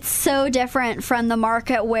 And it's so different from the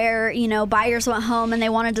market where, buyers went home and they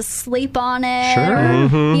wanted to sleep on it.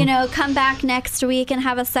 Sure. Or, come back next week and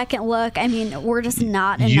have a second look. I mean, we're just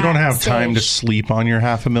not in You that don't have stage. Time to sleep on your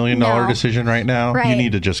 $500,000 decision right now. Right. You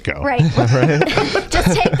need to just go. Right.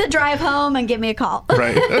 Just take the drive home and give me a call.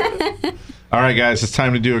 Right. All right, guys, it's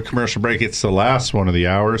time to do a commercial break. It's the last one of the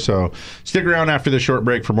hour, so stick around after the short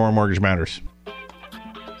break for more Mortgage Matters.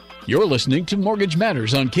 You're listening to Mortgage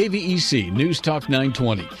Matters on KVEC News Talk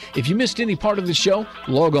 920. If you missed any part of the show,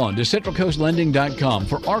 log on to CentralCoastLending.com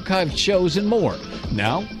for archived shows and more.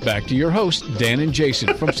 Now, back to your hosts, Dan and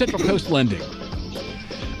Jason from Central Coast Lending.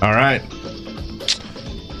 All right.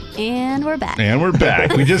 And we're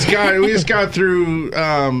back. We just got through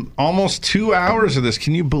almost 2 hours of this.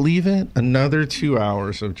 Can you believe it? Another 2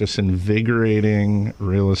 hours of just invigorating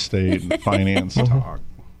real estate and finance talk.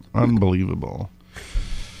 Unbelievable.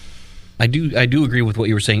 I do agree with what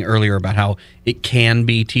you were saying earlier about how it can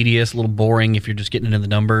be tedious, a little boring if you're just getting into the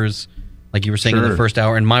numbers, like you were saying in the first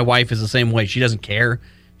hour. And my wife is the same way. She doesn't care.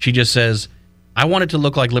 She just says, I want it to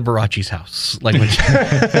look like Liberace's house. Like when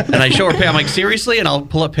and I show her, I'm like, seriously? And I'll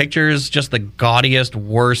pull up pictures, just the gaudiest,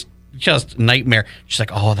 worst, just nightmare. She's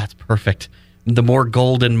like, oh, that's perfect. The more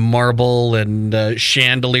golden marble and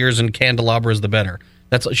chandeliers and candelabras, the better.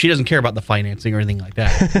 She doesn't care about the financing or anything like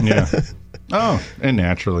that. Yeah. Oh, and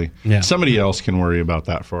naturally. Yeah. Somebody else can worry about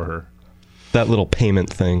that for her. That little payment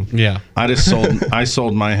thing. Yeah. I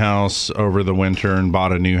sold my house over the winter and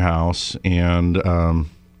bought a new house, and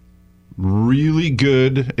really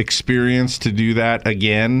good experience to do that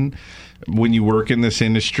again. When you work in this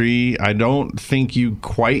industry, I don't think you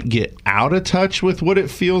quite get out of touch with what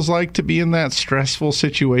it feels like to be in that stressful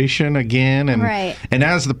situation again. And right. And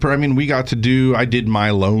as I did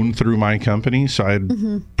my loan through my company, so I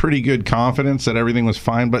had pretty good confidence that everything was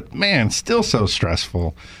fine. But man, still so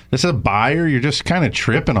stressful. As a buyer, you're just kind of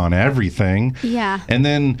tripping on everything. Yeah. And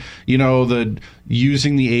then,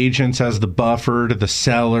 using the agents as the buffer to the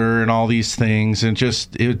seller and all these things, and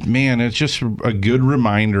it's just a good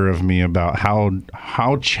reminder of me about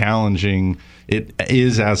how challenging it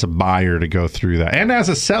is as a buyer to go through that, and as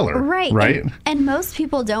a seller. Right. And most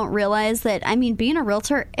people don't realize that, being a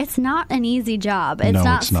realtor, it's not an easy job. It's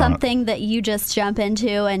not something that you just jump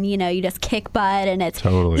into and, you just kick butt and it's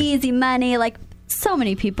easy money. Like, so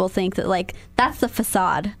many people think that, like, that's the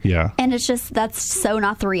facade. Yeah. And it's just, that's so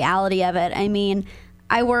not the reality of it.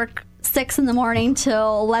 I work 6 a.m.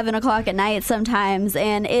 till 11 o'clock at night sometimes,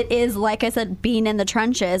 and it is, like I said, being in the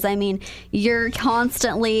trenches. You're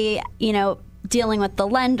constantly, dealing with the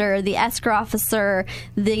lender, the escrow officer,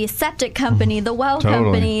 the septic company, the well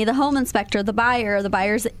company, the home inspector, the buyer, the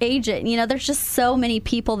buyer's agent. There's just so many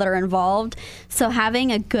people that are involved. So having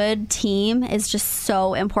a good team is just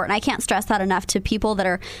so important. I can't stress that enough to people that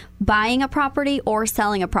are buying a property or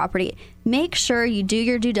selling a property. Make sure you do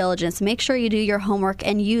your due diligence. Make sure you do your homework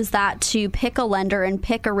and use that to pick a lender and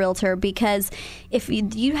pick a realtor, because if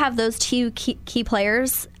you have those two key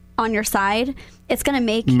players on your side, it's going to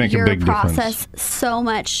make your process so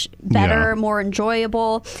much better, more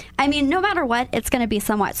enjoyable. No matter what, it's going to be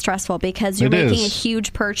somewhat stressful because you're making a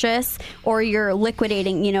huge purchase or you're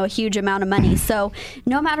liquidating, a huge amount of money. So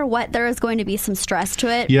no matter what, there is going to be some stress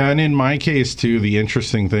to it. Yeah, and in my case, too, the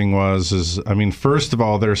interesting thing is first of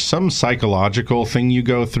all, there's some psychological thing you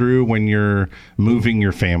go through when you're moving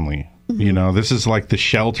your family. This is like the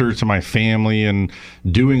shelter to my family, and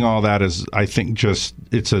doing all that is, I think,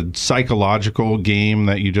 it's a psychological game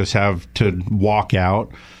that you just have to walk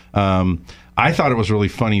out. I thought it was really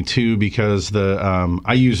funny, too, because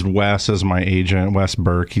I used Wes as my agent, Wes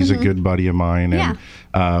Burke. He's a good buddy of mine. Yeah.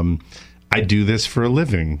 And I do this for a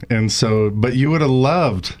living. And so, but you would have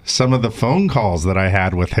loved some of the phone calls that I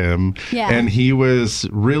had with him. Yeah. And he was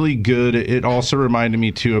really good. It also reminded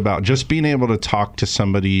me, too, about just being able to talk to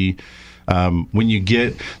somebody. When you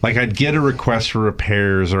I'd get a request for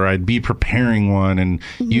repairs, or I'd be preparing one, and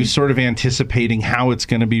you sort of anticipating how it's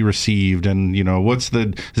going to be received, and is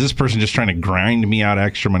this person just trying to grind me out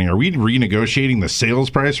extra money? Are we renegotiating the sales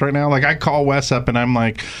price right now? Like, I call Wes up and I'm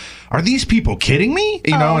like, are these people kidding me?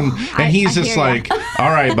 And he's just like,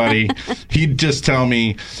 all right, buddy. He'd just tell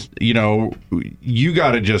me, you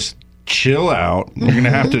got to just chill out. You're going to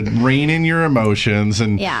have to rein in your emotions.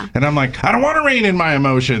 And I'm like, I don't want to rein in my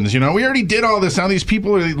emotions. We already did all this. Now these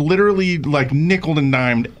people are literally like nickel and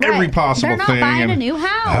dimed every possible thing. They're not buying a new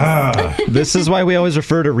house. This is why we always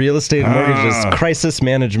refer to real estate and mortgage as crisis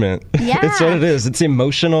management. Yeah. It's what it is. It's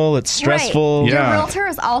emotional. It's stressful. Right. Your realtor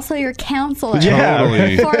is also your counselor.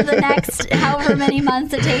 Totally. For the next however many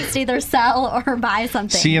months it takes to either sell or buy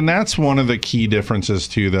something. See, and that's one of the key differences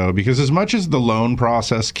too, though, because as much as the loan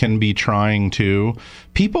process can be trying to,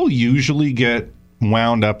 people usually get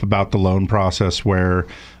wound up about the loan process where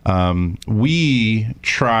we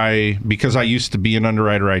try, because I used to be an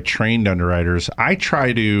underwriter, I trained underwriters. I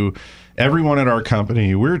try to, everyone at our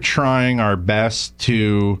company, we're trying our best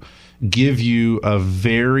to give you a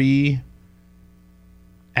very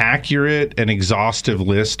accurate and exhaustive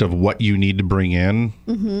list of what you need to bring in,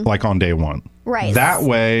 like on day one. Right. That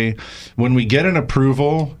way, when we get an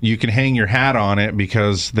approval, you can hang your hat on it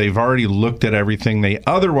because they've already looked at everything they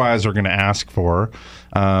otherwise are going to ask for.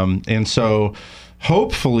 And so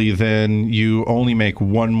hopefully then you only make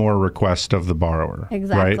one more request of the borrower.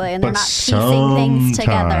 Exactly. Right? And they're not piecing things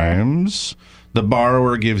together. Sometimes the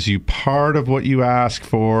borrower gives you part of what you ask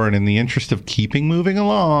for, and in the interest of keeping moving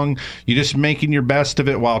along, you're just making your best of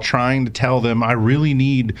it while trying to tell them, I really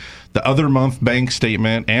need the other month bank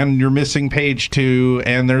statement, and you're missing page 2,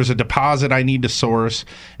 and there's a deposit I need to source.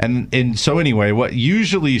 And so anyway, what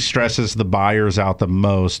usually stresses the buyers out the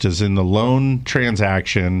most is in the loan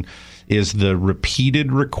transaction is the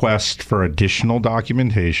repeated request for additional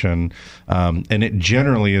documentation, and it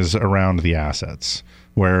generally is around the assets,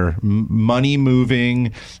 where money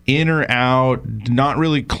moving in or out, not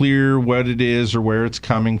really clear what it is or where it's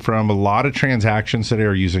coming from. A lot of transactions today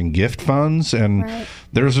are using gift funds, and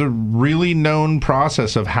there's a really known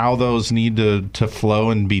process of how those need to flow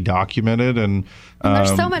and be documented. And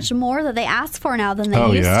there's so much more that they ask for now than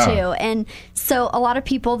they used to. And so a lot of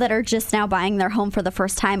people that are just now buying their home for the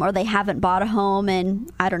first time, or they haven't bought a home in,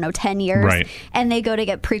 10 years, and they go to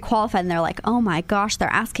get pre-qualified, and they're like, oh my gosh, they're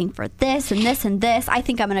asking for this and this and this. I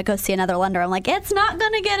think I'm going to go see another lender. I'm like, it's not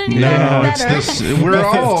going to get any better. This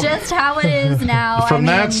is just how it is now. From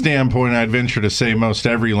that standpoint, I'd venture to say most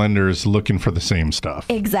every lender is looking for the same stuff.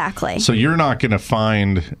 Exactly. So you're not going to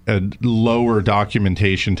find a lower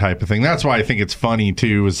documentation type of thing. That's why I think it's funny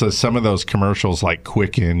too, is that some of those commercials like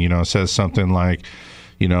Quicken, says something like,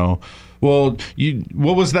 well,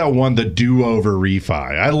 what was that one, the do-over refi?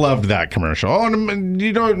 I loved that commercial. Oh,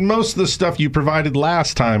 most of the stuff you provided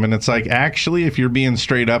last time. And it's like, actually, if you're being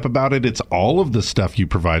straight up about it, it's all of the stuff you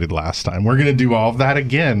provided last time. We're going to do all of that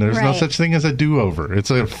again. There's no such thing as a do-over.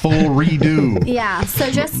 It's a full redo. Yeah.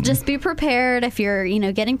 So just be prepared if you're,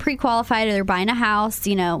 getting pre-qualified or buying a house,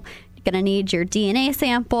 going to need your DNA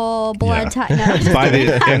sample, blood type.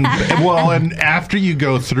 And after you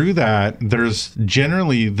go through that, there's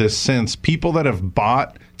generally this sense, people that have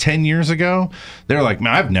bought 10 years ago, they're like,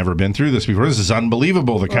 man, I've never been through this before. This is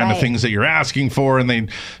unbelievable, the kind of things that you're asking for. And they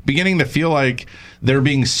beginning to feel like they're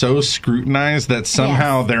being so scrutinized that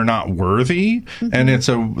somehow they're not worthy. And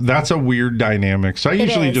that's a weird dynamic. So I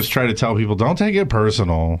usually just try to tell people, don't take it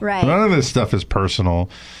personal. None of this stuff is personal.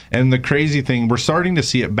 And the crazy thing, we're starting to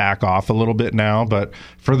see it back off a little bit now, but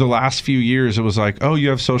for the last few years, it was like, oh, you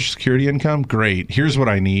have Social Security income? Great. Here's what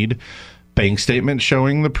I need. Bank statement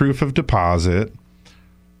showing the proof of deposit,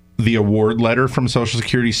 the award letter from Social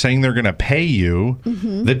Security saying they're going to pay you,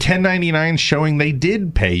 the 1099 showing they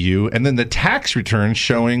did pay you, and then the tax return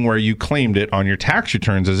showing where you claimed it on your tax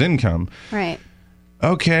returns as income. Right.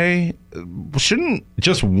 Okay, shouldn't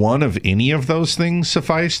just one of any of those things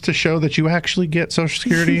suffice to show that you actually get Social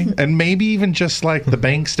Security? And maybe even just like the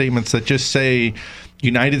bank statements that just say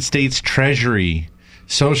United States Treasury,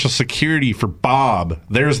 Social Security for Bob,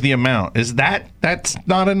 there's the amount. That's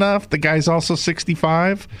not enough? The guy's also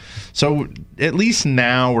 65? So at least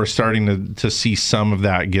now we're starting to see some of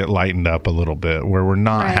that get lightened up a little bit, where we're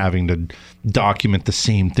not having to document the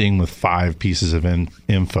same thing with 5 pieces of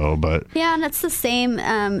info. But yeah, and it's the same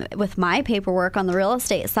with my paperwork on the real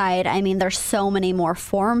estate side. I mean, there's so many more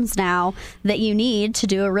forms now that you need to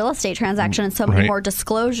do a real estate transaction, and so many more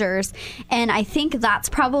disclosures. And I think that's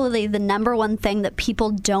probably the number one thing that people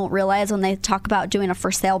don't realize when they talk about doing a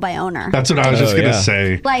for sale by owner. That's what I was just going to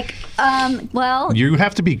say. Like, you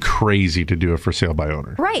have to be crazy to do a for sale by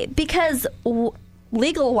owner. Right, because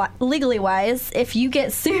legally wise, if you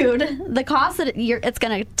get sued, the cost that it's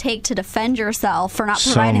going to take to defend yourself for not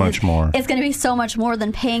providing so much more. It's going to be so much more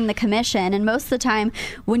than paying the commission. And most of the time,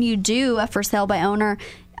 when you do a for sale by owner,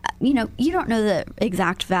 you don't know the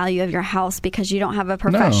exact value of your house because you don't have a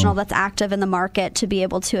professional that's active in the market to be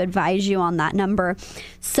able to advise you on that number.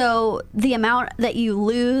 So the amount that you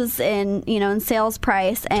lose in sales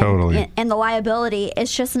price and and the liability,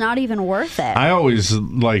 it's just not even worth it. I always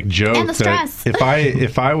joke that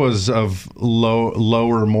if I was of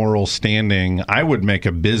lower moral standing, I would make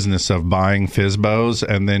a business of buying FSBOs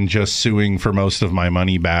and then just suing for most of my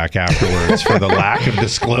money back afterwards for the lack of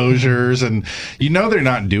disclosures. And they're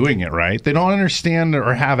not doing it right. They don't understand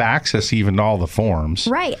or have access even to all the forms.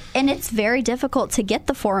 Right. And it's very difficult to get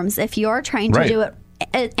the forms if you are trying to do it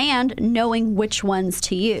and knowing which ones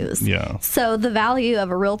to use. Yeah. So the value of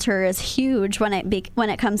a realtor is huge when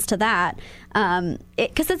it comes to that,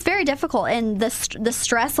 because it's very difficult, and the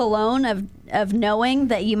stress alone of knowing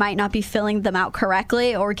that you might not be filling them out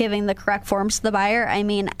correctly or giving the correct forms to the buyer. I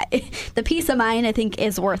mean, the peace of mind, I think,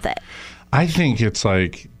 is worth it. I think it's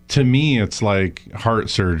to me, it's like heart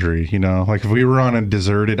surgery, Like if we were on a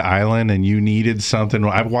deserted island and you needed something,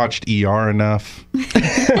 I've watched ER enough.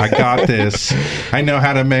 I got this. I know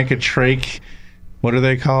how to make a trach what are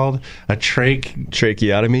they called? A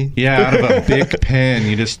tracheotomy? Yeah, out of a big pen.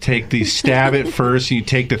 You just stab it first, and you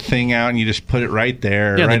take the thing out, and you just put it right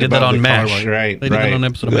there. Yeah, right they did that on MASH. Right, They did that on an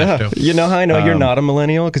episode of MASH, too. You know how I know you're not a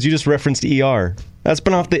millennial? Because you just referenced ER. That's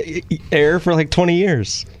been off the air for like 20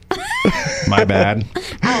 years. My bad.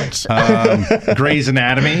 Ouch. Grey's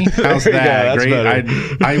Anatomy. How's that? Yeah,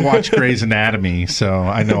 I watch Grey's Anatomy, so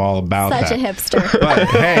I know all about Such that. a hipster. But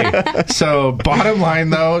hey, so bottom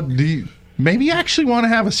line though, maybe you actually want to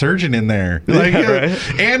have a surgeon in there, like,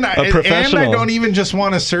 right? and I don't even just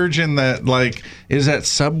want a surgeon that like is at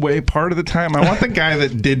Subway part of the time. I want the guy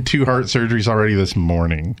that did 2 heart surgeries already this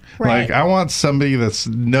morning. Right. Like, I want somebody that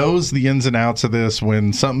knows the ins and outs of this.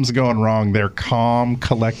 When something's going wrong, they're calm,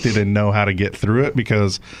 collected, and know how to get through it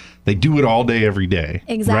because they do it all day, every day.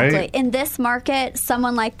 Exactly. Right? In this market,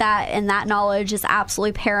 someone like that and that knowledge is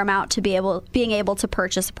absolutely paramount to being able to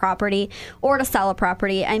purchase a property or to sell a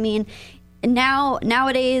property. I mean,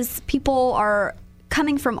 nowadays people are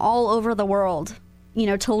coming from all over the world,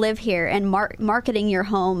 to live here, and marketing your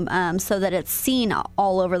home so that it's seen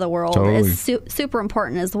all over the world is super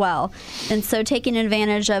important as well. And so taking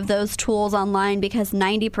advantage of those tools online, because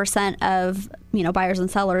 90% of buyers and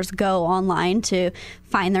sellers go online to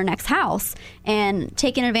find their next house, and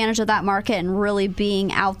taking advantage of that market and really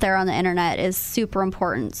being out there on the internet is super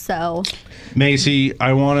important. So, Macy,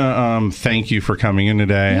 I want to thank you for coming in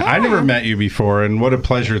today. Yeah. I never met you before, and what a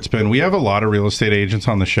pleasure it's been. We have a lot of real estate agents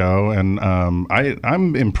on the show, and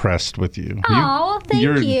I'm impressed with you. Oh,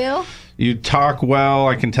 thank you. You talk well.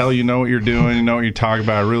 I can tell you know what you're doing, you know what you're talking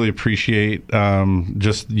about. I really appreciate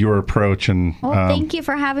just your approach. And thank you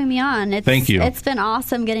for having me on. Thank you. It's been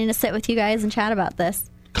awesome getting to sit with you guys and chat about this.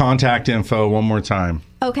 Contact info one more time.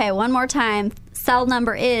 Okay, one more time. Cell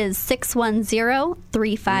number is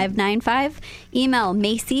 610-3595. Email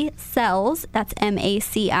Macy Sells, that's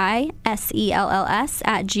MACISELLS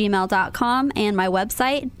 @gmail.com, and my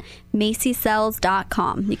website,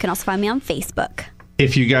 macysells.com. You can also find me on Facebook.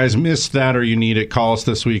 If you guys missed that or you need it, call us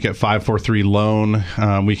this week at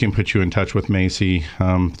 543-LOAN. We can put you in touch with Macy.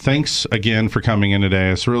 Thanks again for coming in today.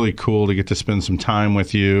 It's really cool to get to spend some time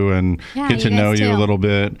with you and get to know you a little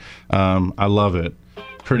bit. I love it.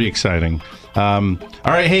 Pretty exciting. All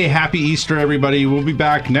right. Hey, happy Easter, everybody. We'll be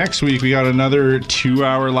back next week. We got another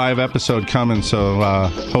 2-hour live episode coming, so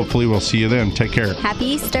hopefully we'll see you then. Take care. Happy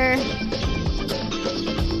Easter.